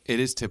like. It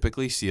is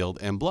typically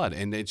sealed in blood.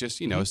 And it's just,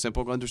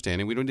 simple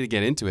understanding. We don't need to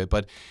get into it,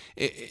 but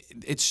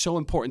it's so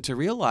important to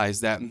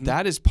realize that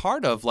that is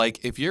part of,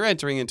 like, if you're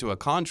entering into a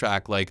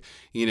contract, like,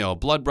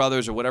 blood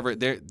brothers or whatever,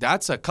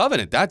 that's a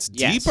covenant. That's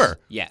deeper.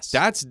 Yes.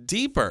 That's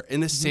deeper.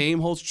 And the same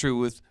holds true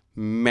with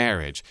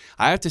marriage.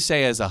 I have to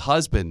say, as a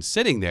husband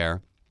sitting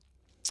there,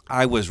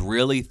 I was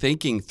really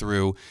thinking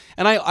through,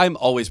 and I'm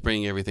always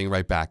bringing everything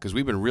right back because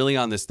we've been really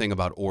on this thing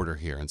about order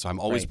here. And so I'm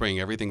always bringing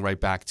everything right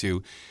back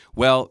to,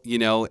 well,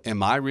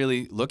 am I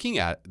really looking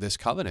at this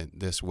covenant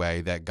this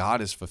way, that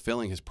God is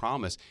fulfilling his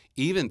promise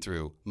even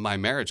through my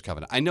marriage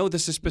covenant? I know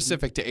this is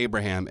specific to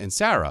Abraham and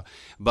Sarah,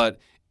 but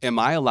am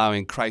I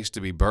allowing Christ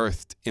to be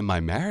birthed in my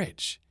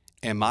marriage?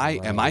 Am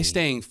I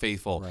staying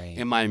faithful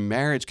in my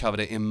marriage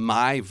covenant, in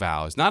my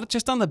vows, not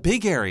just on the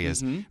big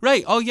areas,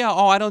 right? Oh yeah,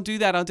 I don't do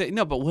that.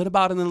 No, but what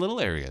about in the little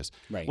areas?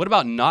 Right. What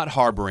about not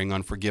harboring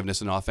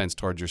unforgiveness and offense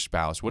towards your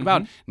spouse? What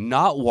about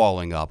not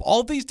walling up?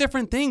 All these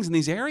different things in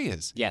these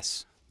areas.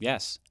 Yes.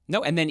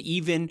 No, and then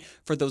even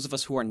for those of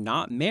us who are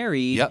not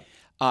married,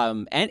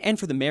 and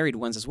for the married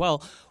ones as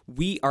well,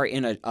 we are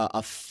in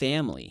a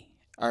family.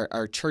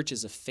 Our church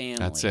is a family.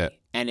 That's it.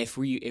 And if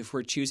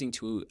we're choosing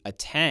to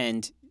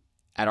attend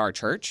at our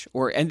church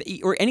or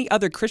any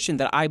other Christian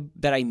that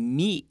I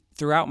meet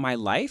throughout my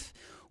life,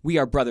 we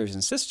are brothers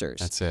and sisters.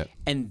 That's it.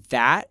 And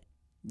that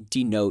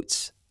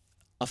denotes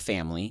a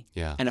family.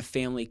 Yeah. And a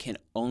family can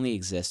only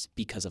exist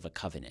because of a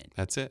covenant.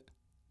 That's it.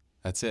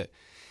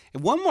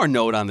 And one more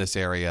note on this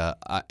area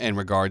in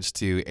regards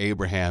to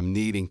Abraham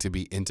needing to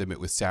be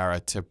intimate with Sarah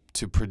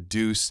to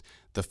produce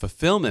the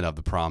fulfillment of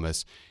the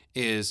promise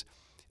is,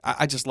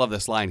 I just love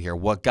this line here.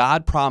 What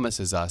God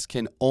promises us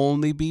can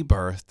only be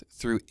birthed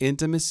through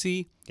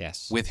intimacy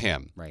with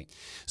him. Right.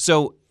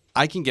 So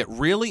I can get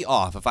really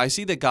off. If I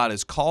see that God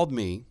has called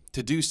me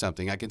to do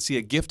something, I can see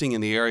a gifting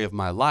in the area of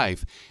my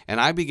life, and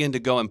I begin to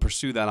go and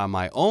pursue that on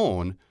my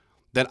own,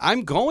 then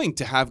I'm going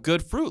to have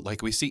good fruit.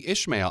 Like we see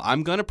Ishmael,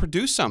 I'm going to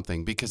produce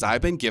something because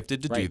I've been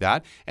gifted to do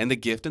that. And the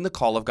gift and the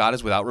call of God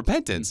is without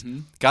repentance.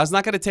 God's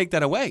not going to take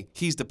that away.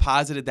 He's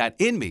deposited that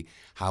in me.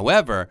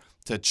 However,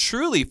 to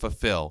truly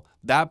fulfill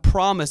that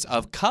promise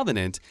of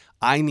covenant,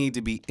 I need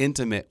to be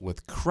intimate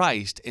with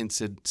Christ and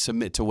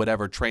submit to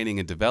whatever training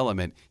and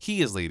development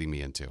he is leading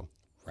me into.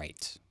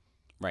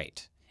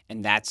 Right.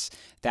 And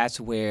that's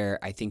where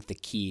I think the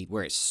key,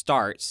 where it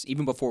starts,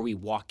 even before we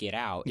walk it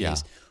out,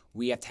 is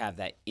we have to have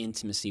that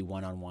intimacy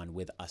one-on-one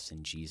with us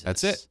and Jesus.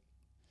 That's it.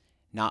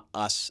 Not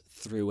us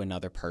through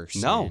another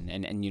person. No.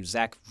 And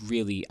Zach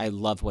really, I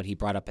loved what he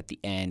brought up at the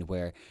end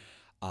where,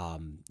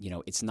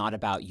 it's not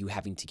about you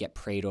having to get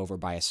prayed over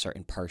by a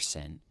certain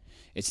person.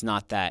 It's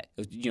not that,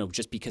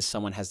 just because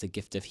someone has the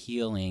gift of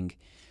healing,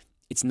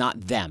 it's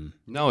not them.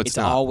 No, it's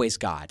not. It's always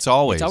God. It's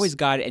always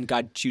God, and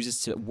God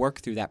chooses to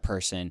work through that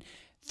person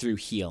through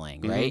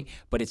healing, right?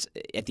 But it's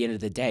at the end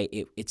of the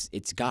day,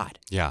 it's God.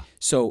 Yeah.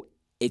 So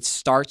it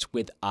starts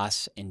with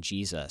us and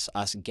Jesus,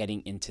 us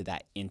getting into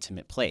that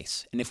intimate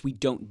place. And if we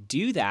don't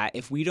do that,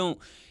 if we don't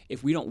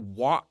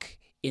walk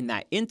in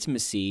that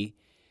intimacy,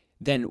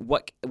 then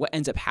what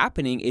ends up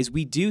happening is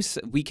we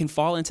can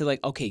fall into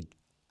like, okay,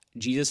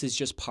 Jesus is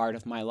just part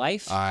of my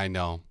life. I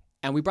know.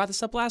 And we brought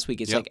this up last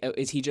week. It's like,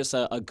 is he just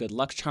a good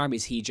luck charm?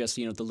 Is he just,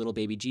 the little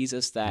baby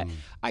Jesus that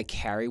I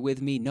carry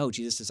with me? No,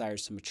 Jesus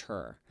desires to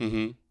mature.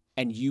 And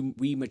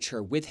we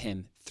mature with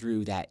him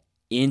through that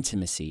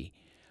intimacy.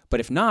 But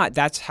if not,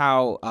 that's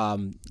how,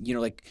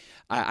 like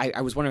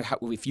I was wondering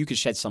if you could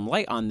shed some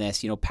light on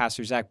this.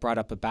 Pastor Zach brought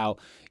up about,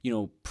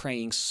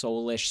 praying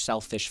soulish,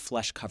 selfish,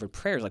 flesh-covered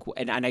prayers.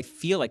 And I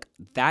feel like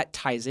that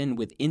ties in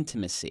with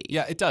intimacy.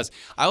 Yeah, it does.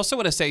 I also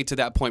want to say to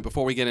that point,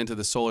 before we get into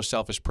the soulish,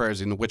 selfish prayers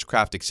and the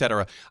witchcraft,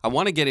 etc., I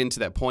want to get into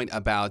that point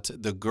about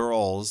the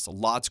girls,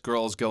 Lot's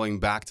girls going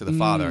back to the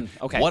father.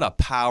 Okay. What a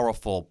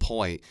powerful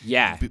point.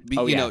 Yeah.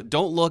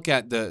 Don't look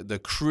at the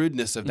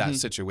crudeness of that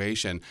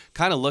situation.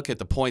 Kind of look at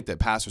the point that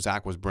Pastor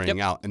Zach was bringing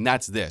out, and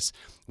that's this.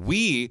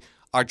 We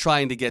are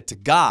trying to get to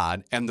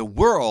God, and the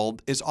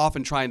world is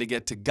often trying to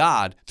get to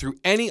God through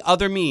any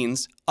other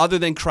means other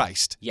than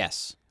Christ.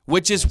 Yes.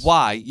 Which is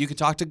why you can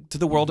talk to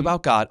the world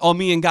about God. Oh,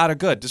 me and God are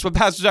good. That's what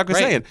Pastor Zach was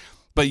saying.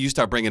 But you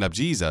start bringing up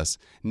Jesus.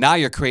 Now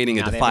you're creating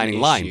a defining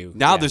line.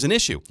 Now there's an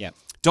issue. Yeah.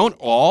 Don't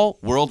all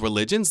world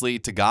religions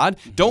lead to God?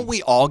 Don't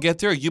we all get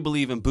there? You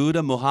believe in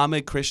Buddha,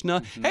 Muhammad,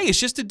 Krishna? Hey, it's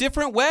just a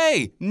different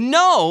way.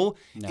 No,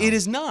 it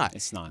is not.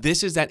 It's not.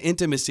 This is that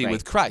intimacy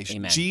with Christ.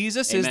 Amen.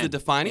 Jesus is the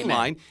defining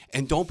line,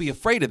 and don't be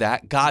afraid of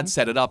that. God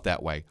set it up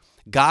that way.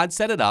 God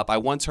set it up. I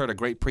once heard a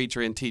great preacher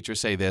and teacher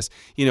say this,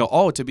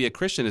 to be a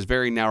Christian is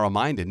very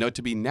narrow-minded. No,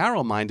 to be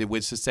narrow-minded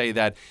was to say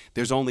that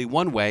there's only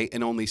one way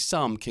and only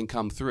some can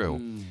come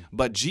through.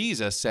 But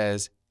Jesus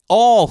says,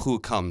 all who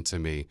come to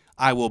me,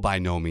 I will by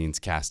no means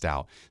cast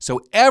out.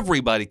 So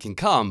everybody can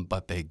come,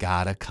 but they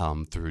gotta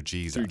come through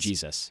Jesus. Through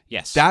Jesus,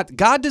 yes. That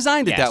God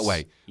designed it that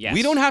way. Yes.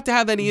 We don't have to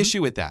have any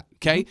issue with that,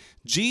 okay?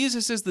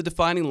 Jesus is the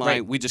defining line.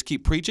 Right. We just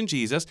keep preaching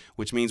Jesus,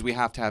 which means we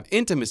have to have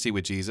intimacy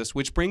with Jesus,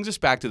 which brings us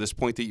back to this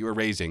point that you were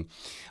raising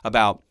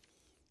about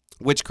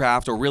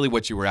witchcraft, or really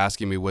what you were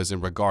asking me was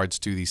in regards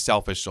to these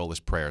selfish,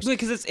 soulless prayers.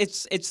 Because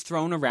it's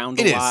thrown around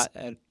a lot.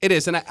 It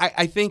is. And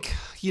I think,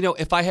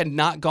 if I had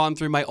not gone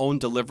through my own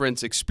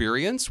deliverance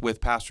experience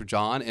with Pastor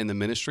John and the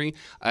ministry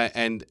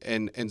and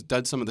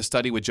done some of the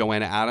study with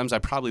Joanna Adams, I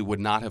probably would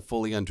not have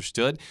fully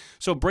understood.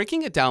 So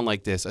breaking it down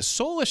like this, a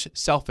soulish,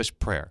 selfish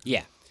prayer.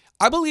 Yeah.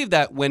 I believe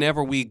that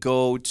whenever we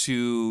go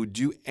to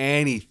do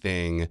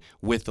anything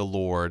with the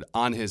Lord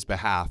on his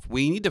behalf,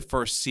 we need to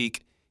first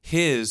seek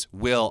his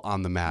will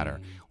on the matter.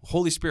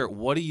 Holy Spirit,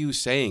 what are you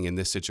saying in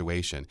this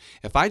situation?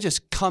 If I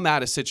just come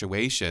at a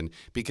situation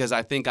because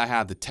I think I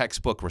have the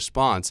textbook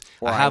response,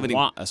 or I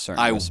want a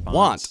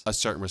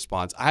certain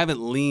response. I haven't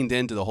leaned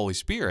into the Holy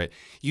Spirit.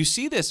 You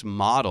see this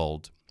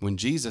modeled when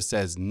Jesus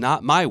says,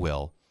 not my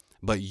will,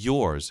 but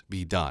yours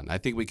be done. I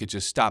think we could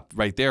just stop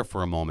right there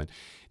for a moment.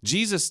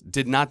 Jesus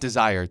did not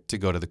desire to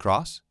go to the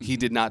cross. He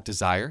did not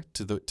desire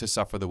to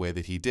suffer the way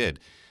that he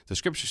did. The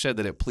scripture said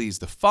that it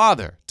pleased the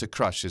Father to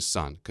crush his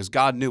Son because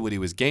God knew what he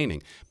was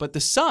gaining. But the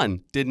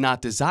Son did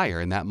not desire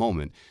in that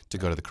moment to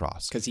go to the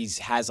cross. Because he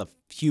has a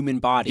human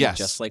body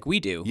just like we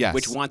do,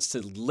 which wants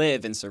to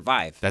live and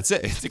survive. That's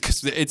it.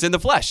 Because it's in the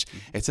flesh.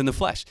 It's in the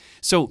flesh.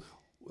 So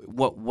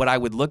what I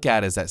would look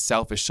at as that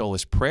selfish,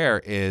 soulless prayer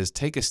is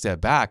take a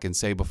step back and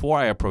say, before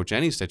I approach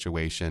any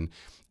situation,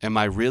 am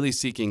I really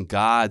seeking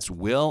God's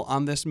will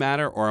on this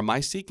matter, or am I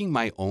seeking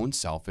my own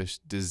selfish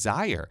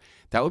desire?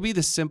 That would be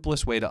the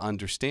simplest way to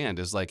understand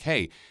is like,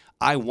 hey,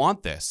 I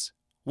want this.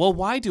 Well,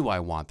 why do I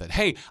want that?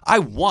 Hey,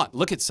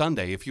 look at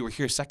Sunday, if you were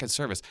here second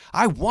service,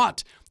 I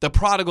want the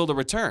prodigal to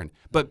return.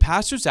 But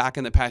Pastor Zach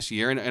in the past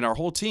year and our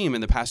whole team in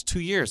the past 2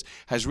 years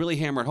has really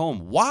hammered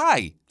home,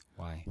 why?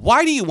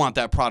 Why do you want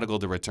that prodigal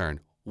to return?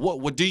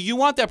 What do you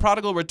want that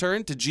prodigal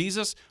return to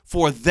Jesus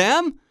for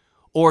them?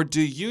 Or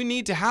do you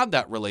need to have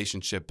that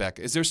relationship back?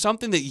 Is there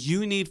something that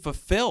you need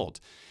fulfilled?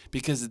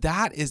 Because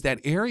that is that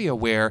area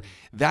where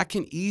that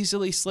can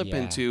easily slip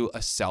into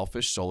a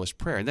selfish, soulish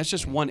prayer. And that's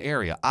just one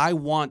area. I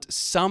want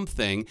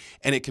something,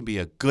 and it can be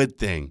a good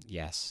thing.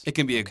 Yes. It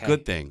can be a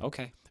good thing.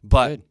 Okay.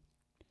 But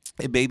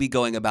it may be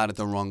going about it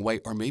the wrong way,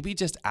 or maybe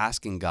just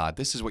asking God.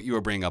 This is what you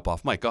were bringing up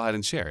off mic. Go ahead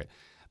and share it.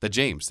 The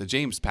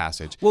James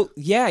passage. Well,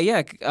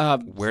 yeah.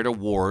 Where do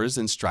wars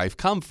and strife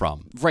come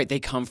from? Right, they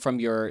come from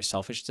your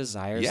selfish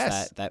desires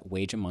that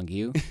wage among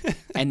you.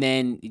 And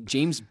then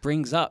James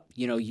brings up,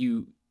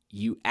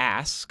 you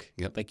ask,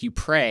 like you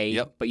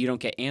pray, but you don't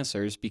get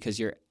answers because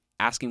you're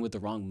asking with the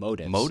wrong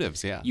motives.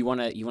 Motives, yeah. You want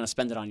to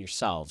spend it on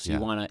yourselves. Yeah.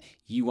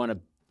 You want to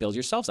build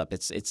yourselves up.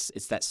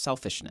 It's that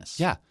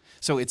selfishness. Yeah.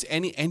 So it's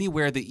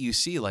anywhere that you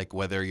see, like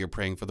whether you're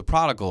praying for the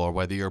prodigal or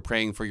whether you're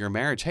praying for your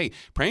marriage. Hey,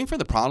 praying for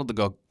the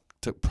prodigal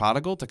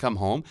to come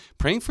home,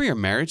 praying for your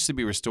marriage to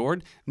be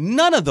restored,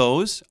 none of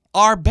those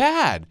are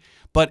bad.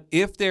 But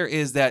if there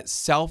is that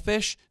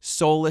selfish,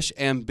 soulish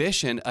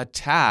ambition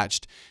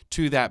attached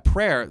to that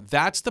prayer,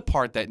 that's the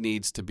part that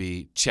needs to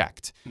be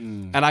checked.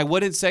 And I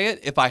wouldn't say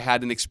it if I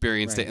hadn't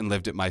experienced it and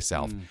lived it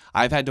myself.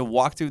 I've had to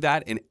walk through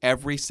that in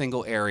every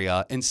single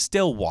area and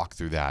still walk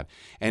through that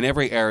in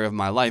every area of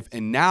my life.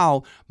 And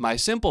now my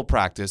simple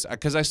practice,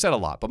 because I said a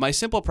lot, but my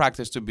simple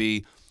practice to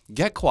be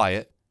get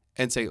quiet,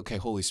 and say, okay,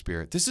 Holy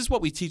Spirit, this is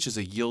what we teach as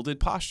a yielded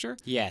posture.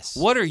 Yes.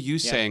 What are you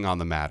saying on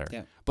the matter?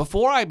 Yeah.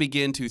 Before I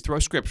begin to throw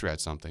scripture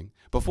at something,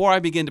 before I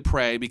begin to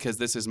pray because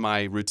this is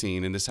my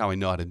routine and this is how I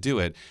know how to do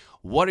it,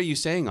 what are you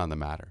saying on the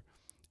matter?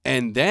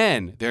 And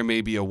then there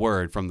may be a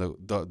word from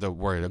the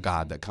word of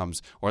God that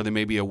comes, or there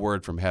may be a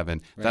word from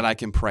heaven that I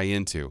can pray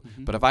into.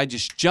 But if I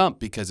just jump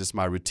because it's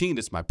my routine,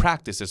 it's my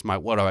practice, it's my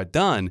what I've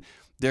done,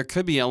 there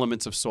could be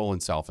elements of soul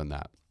and self in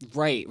that.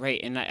 Right.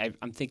 And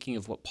I'm thinking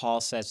of what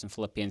Paul says in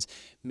Philippians,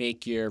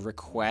 make your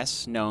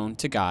requests known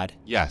to God.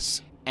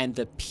 Yes. And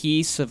the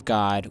peace of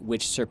God,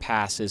 which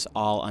surpasses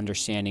all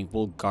understanding,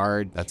 will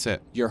guard That's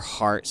it. your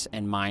hearts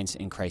and minds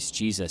in Christ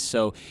Jesus.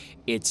 So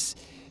it's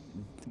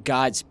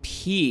God's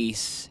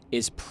peace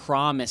is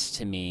promised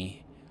to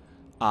me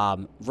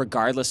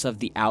regardless of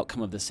the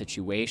outcome of the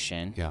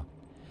situation. Yeah.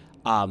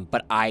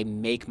 But I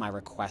make my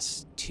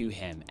requests to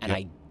him, and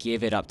I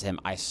give it up to him.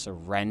 I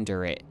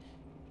surrender it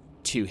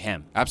to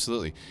him.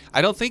 Absolutely.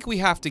 I don't think we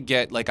have to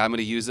get, like, I'm going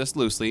to use this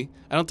loosely,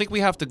 I don't think we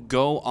have to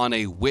go on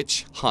a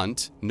witch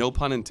hunt, no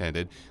pun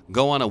intended,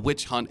 go on a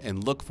witch hunt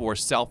and look for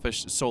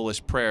selfish,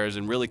 soulish prayers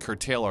and really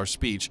curtail our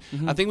speech.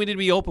 I think we need to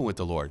be open with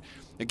the Lord.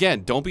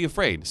 Again, don't be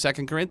afraid.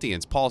 2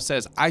 Corinthians, Paul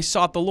says, I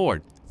sought the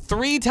Lord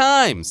 3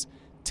 times.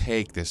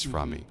 Take this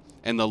from me.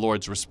 And the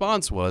Lord's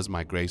response was,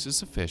 my grace is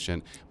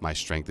sufficient. My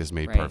strength is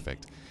made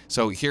perfect.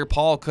 So here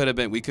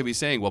we could be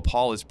saying, well,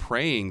 Paul is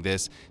praying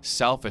this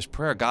selfish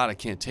prayer. God, I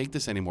can't take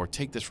this anymore.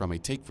 Take this from me.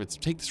 Take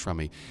this from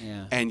me.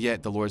 Yeah. And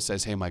yet the Lord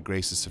says, hey, my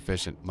grace is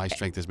sufficient. My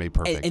strength is made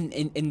perfect.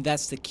 And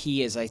that's the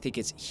key is I think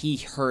it's he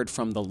heard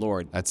from the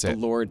Lord. That's the it.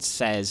 Lord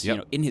says,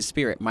 in his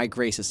spirit, my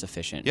grace is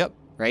sufficient. Yep.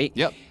 Right?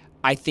 Yep.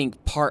 I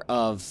think part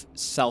of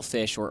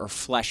selfish or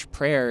flesh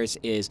prayers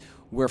is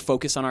we're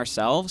focused on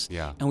ourselves,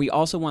 and we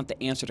also want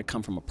the answer to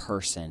come from a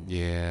person.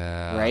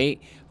 Yeah. Right?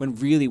 When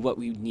really what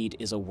we need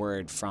is a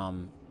word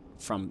from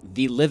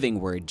the living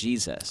word,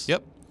 Jesus.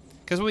 Yep.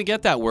 Because when we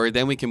get that word,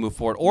 then we can move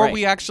forward. Or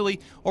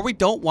we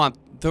don't want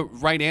the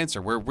right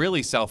answer. We're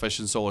really selfish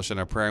and soulish in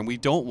our prayer, and we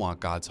don't want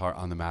God's heart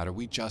on the matter.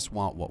 We just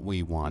want what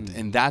we want.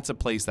 And that's a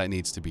place that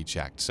needs to be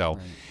checked. So,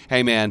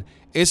 hey, man,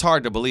 it's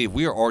hard to believe.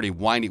 We are already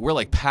winding. We're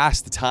like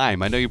past the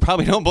time. I know you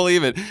probably don't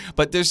believe it,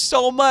 but there's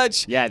so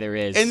much there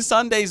is. in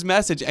Sunday's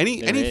message.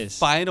 Any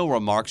final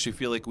remarks you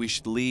feel like we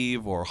should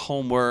leave or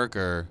homework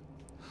or...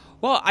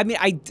 Well, I mean,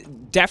 I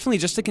definitely,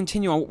 just to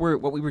continue on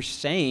what we were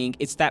saying,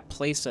 it's that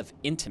place of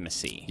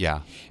intimacy.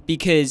 Yeah.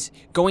 Because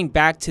going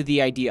back to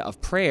the idea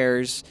of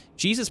prayers,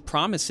 Jesus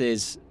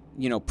promises,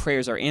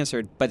 prayers are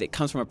answered, but it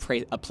comes from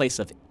a place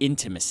of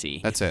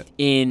intimacy. That's it.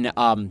 In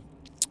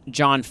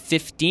John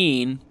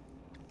 15,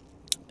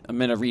 I'm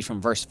going to read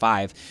from verse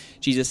 5.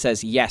 Jesus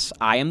says, yes,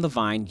 I am the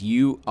vine,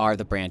 you are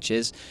the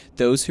branches.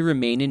 Those who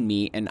remain in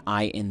me and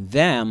I in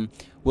them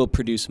will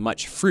produce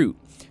much fruit.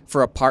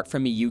 For apart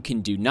from me, you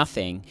can do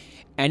nothing.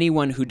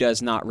 Anyone who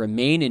does not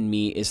remain in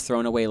me is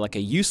thrown away like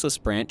a useless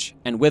branch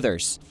and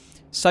withers.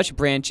 Such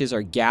branches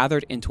are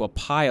gathered into a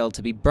pile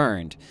to be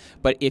burned.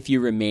 But if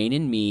you remain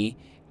in me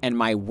and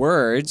my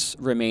words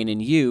remain in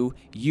you,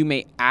 you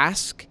may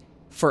ask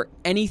for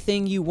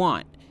anything you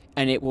want,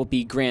 and it will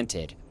be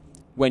granted.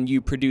 When you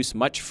produce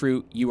much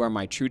fruit, you are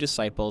my true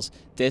disciples.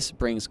 This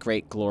brings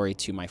great glory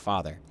to my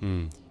Father.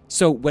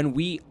 So when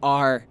we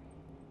are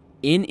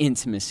in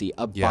intimacy,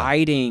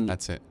 abiding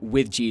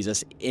with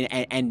Jesus,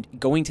 and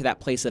going to that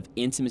place of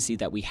intimacy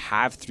that we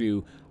have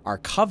through our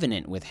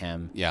covenant with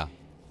him,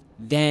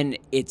 then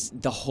it's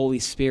the Holy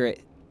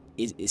Spirit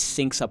it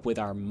syncs up with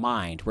our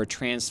mind. We're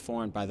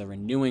transformed by the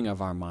renewing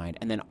of our mind,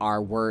 and then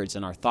our words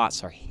and our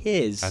thoughts are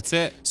his. That's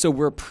it. So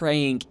we're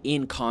praying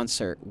in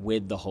concert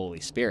with the Holy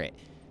Spirit,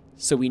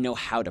 so we know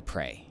how to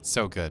pray.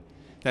 So good.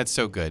 That's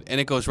so good.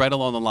 And it goes right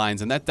along the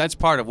lines, and that's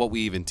part of what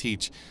we even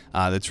teach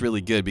that's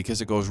really good,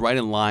 because it goes right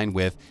in line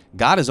with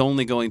God is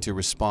only going to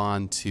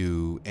respond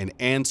to and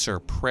answer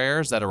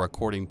prayers that are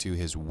according to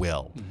his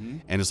will.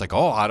 And it's like,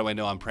 oh, how do I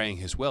know I'm praying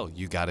his will?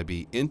 You got to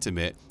be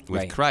intimate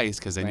with Christ,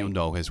 because then you'll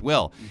know his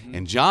will.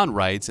 And John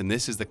writes, and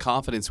this is the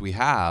confidence we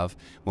have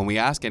when we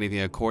ask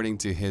anything according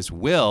to his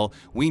will,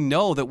 we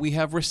know that we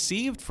have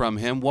received from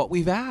him what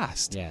we've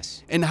asked.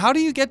 Yes. And how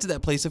do you get to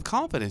that place of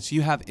confidence?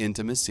 You have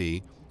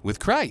intimacy with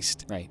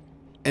Christ. Right.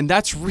 And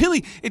that's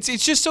really, it's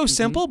just so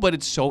simple, but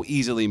it's so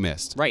easily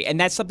missed. Right. And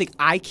that's something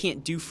I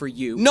can't do for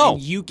you. No.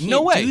 And you can't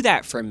No way. do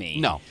that for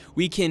me. No.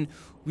 We can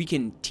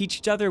teach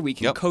each other, we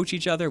can coach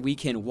each other, we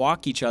can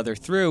walk each other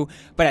through,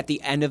 but at the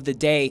end of the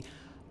day,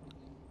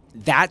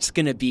 that's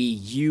going to be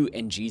you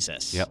and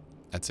Jesus. Yep.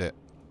 That's it.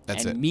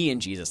 That's and it. me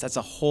and Jesus. That's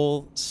a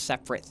whole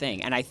separate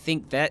thing. And I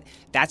think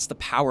that's the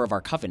power of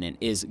our covenant,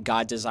 is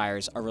God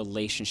desires a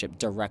relationship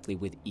directly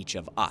with each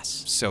of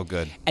us. So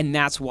good. And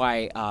that's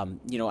why,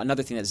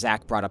 another thing that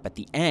Zach brought up at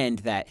the end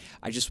that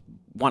I just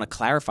want to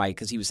clarify,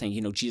 because he was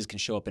saying, Jesus can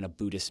show up in a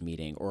Buddhist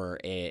meeting or,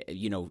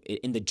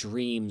 in the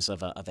dreams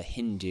of a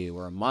Hindu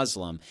or a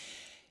Muslim.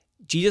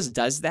 Jesus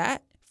does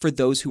that for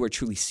those who are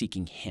truly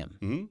seeking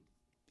him.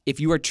 If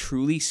you are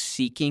truly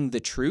seeking the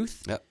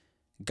truth,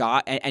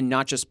 God, and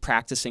not just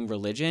practicing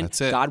religion,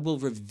 God will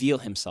reveal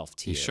himself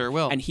to you. He sure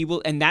will. And he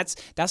will, and that's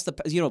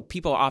the,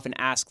 people often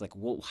ask, like,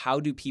 well, how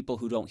do people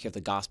who don't hear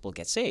the gospel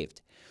get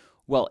saved?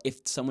 Well,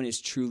 if someone is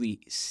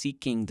truly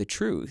seeking the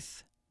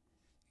truth,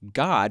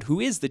 God, who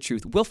is the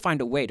truth, will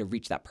find a way to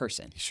reach that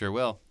person. He sure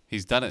will.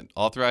 He's done it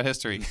all throughout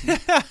history.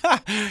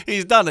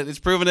 He's done it. He's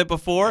proven it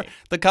before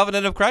the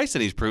covenant of Christ,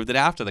 and he's proved it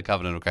after the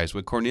covenant of Christ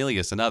with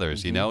Cornelius and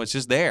others. You know, it's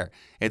just there.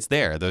 It's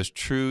there. Those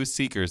true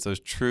seekers, those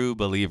true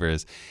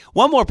believers.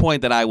 One more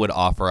point that I would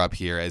offer up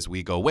here as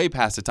we go way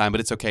past the time,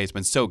 but it's okay. It's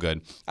been so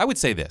good. I would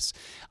say this.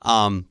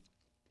 Don't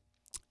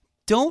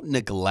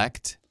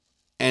neglect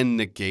and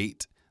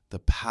negate the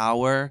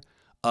power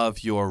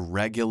of your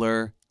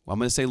regular, well, I'm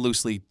going to say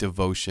loosely,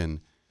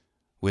 devotion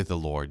with the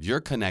Lord, your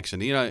connection.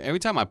 You know, every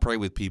time I pray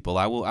with people,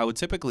 I would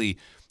typically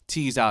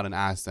tease out and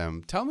ask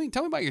them, tell me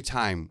about your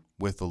time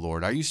with the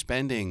Lord. Are you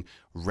spending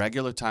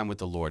regular time with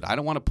the Lord? I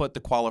don't want to put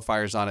the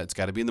qualifiers on it. It's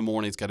got to be in the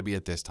morning. It's got to be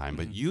at this time.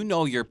 But you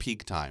know your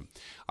peak time.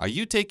 Are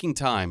you taking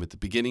time at the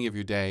beginning of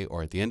your day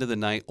or at the end of the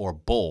night or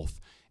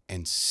both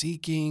and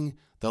seeking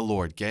the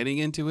Lord, getting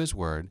into his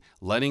word,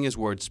 letting his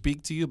word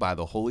speak to you by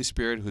the Holy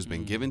Spirit who's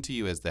been given to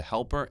you as the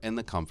helper and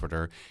the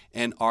comforter?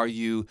 And are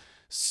you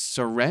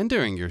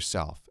surrendering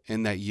yourself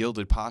in that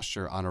yielded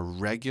posture on a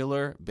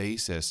regular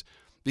basis?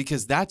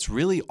 Because that's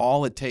really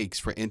all it takes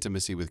for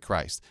intimacy with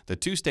Christ. The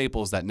two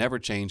staples that never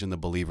change in the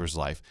believer's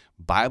life,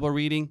 Bible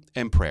reading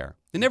and prayer.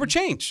 They never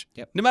change.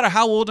 No matter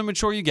how old and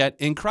mature you get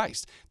in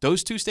Christ.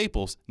 Those two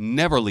staples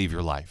never leave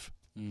your life.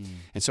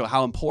 And so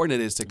how important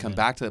it is to come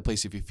back to that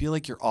place. If you feel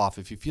like you're off,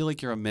 if you feel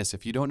like you're amiss,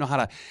 if you don't know how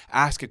to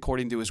ask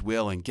according to his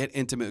will and get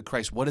intimate with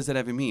Christ, what does that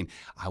even mean?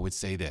 I would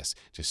say this,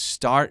 just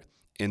start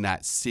in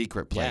that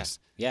secret place.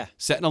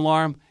 Set an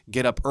alarm,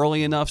 get up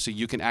early enough so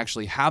you can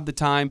actually have the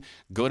time,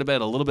 go to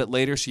bed a little bit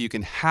later so you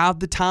can have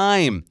the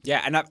time.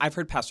 Yeah, and I've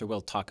heard Pastor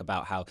Will talk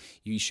about how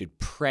you should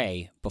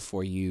pray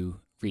before you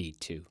read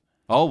too.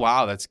 Oh,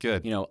 wow, that's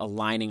good. You know,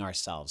 aligning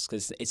ourselves,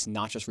 because it's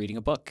not just reading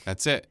a book.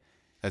 That's it.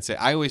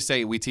 I always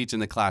say, we teach in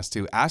the class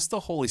too, ask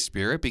the Holy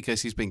Spirit,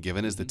 because he's been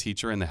given as the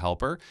teacher and the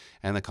helper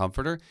and the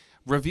comforter,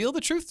 reveal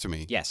the truth to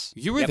me. Yes.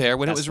 You were there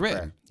when it was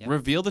written.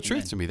 Reveal the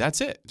truth to me.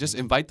 That's it. Just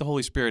invite the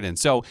Holy Spirit in.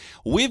 So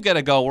we've got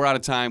to go. We're out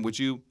of time. Would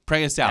you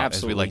pray us out,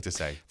 as we like to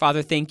say?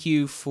 Father, thank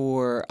you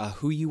for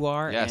who you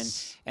are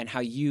and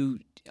how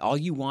all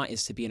you want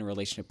is to be in a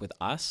relationship with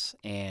us,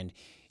 and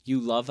you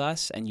love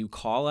us and you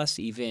call us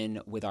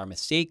even with our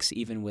mistakes,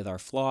 even with our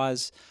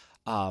flaws.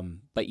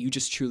 But you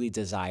just truly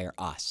desire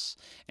us.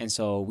 And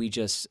so we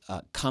just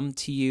come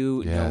to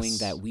you knowing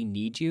that we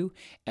need you.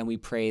 And we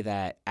pray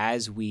that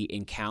as we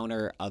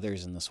encounter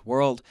others in this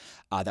world,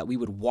 that we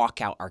would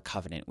walk out our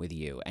covenant with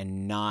you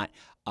and not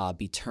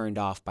be turned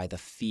off by the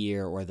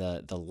fear or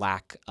the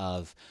lack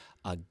of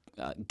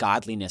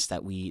godliness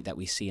that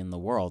we see in the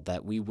world,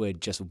 that we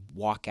would just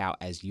walk out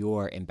as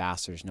your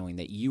ambassadors, knowing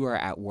that you are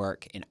at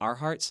work in our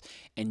hearts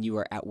and you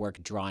are at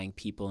work drawing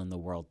people in the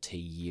world to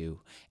you.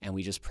 And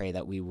we just pray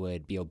that we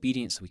would be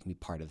obedient so we can be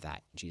part of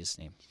that. In Jesus'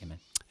 name, amen.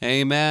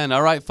 Amen.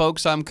 All right,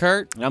 folks, I'm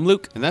Kurt. And I'm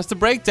Luke. And that's The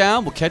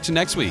Breakdown. We'll catch you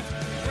next week.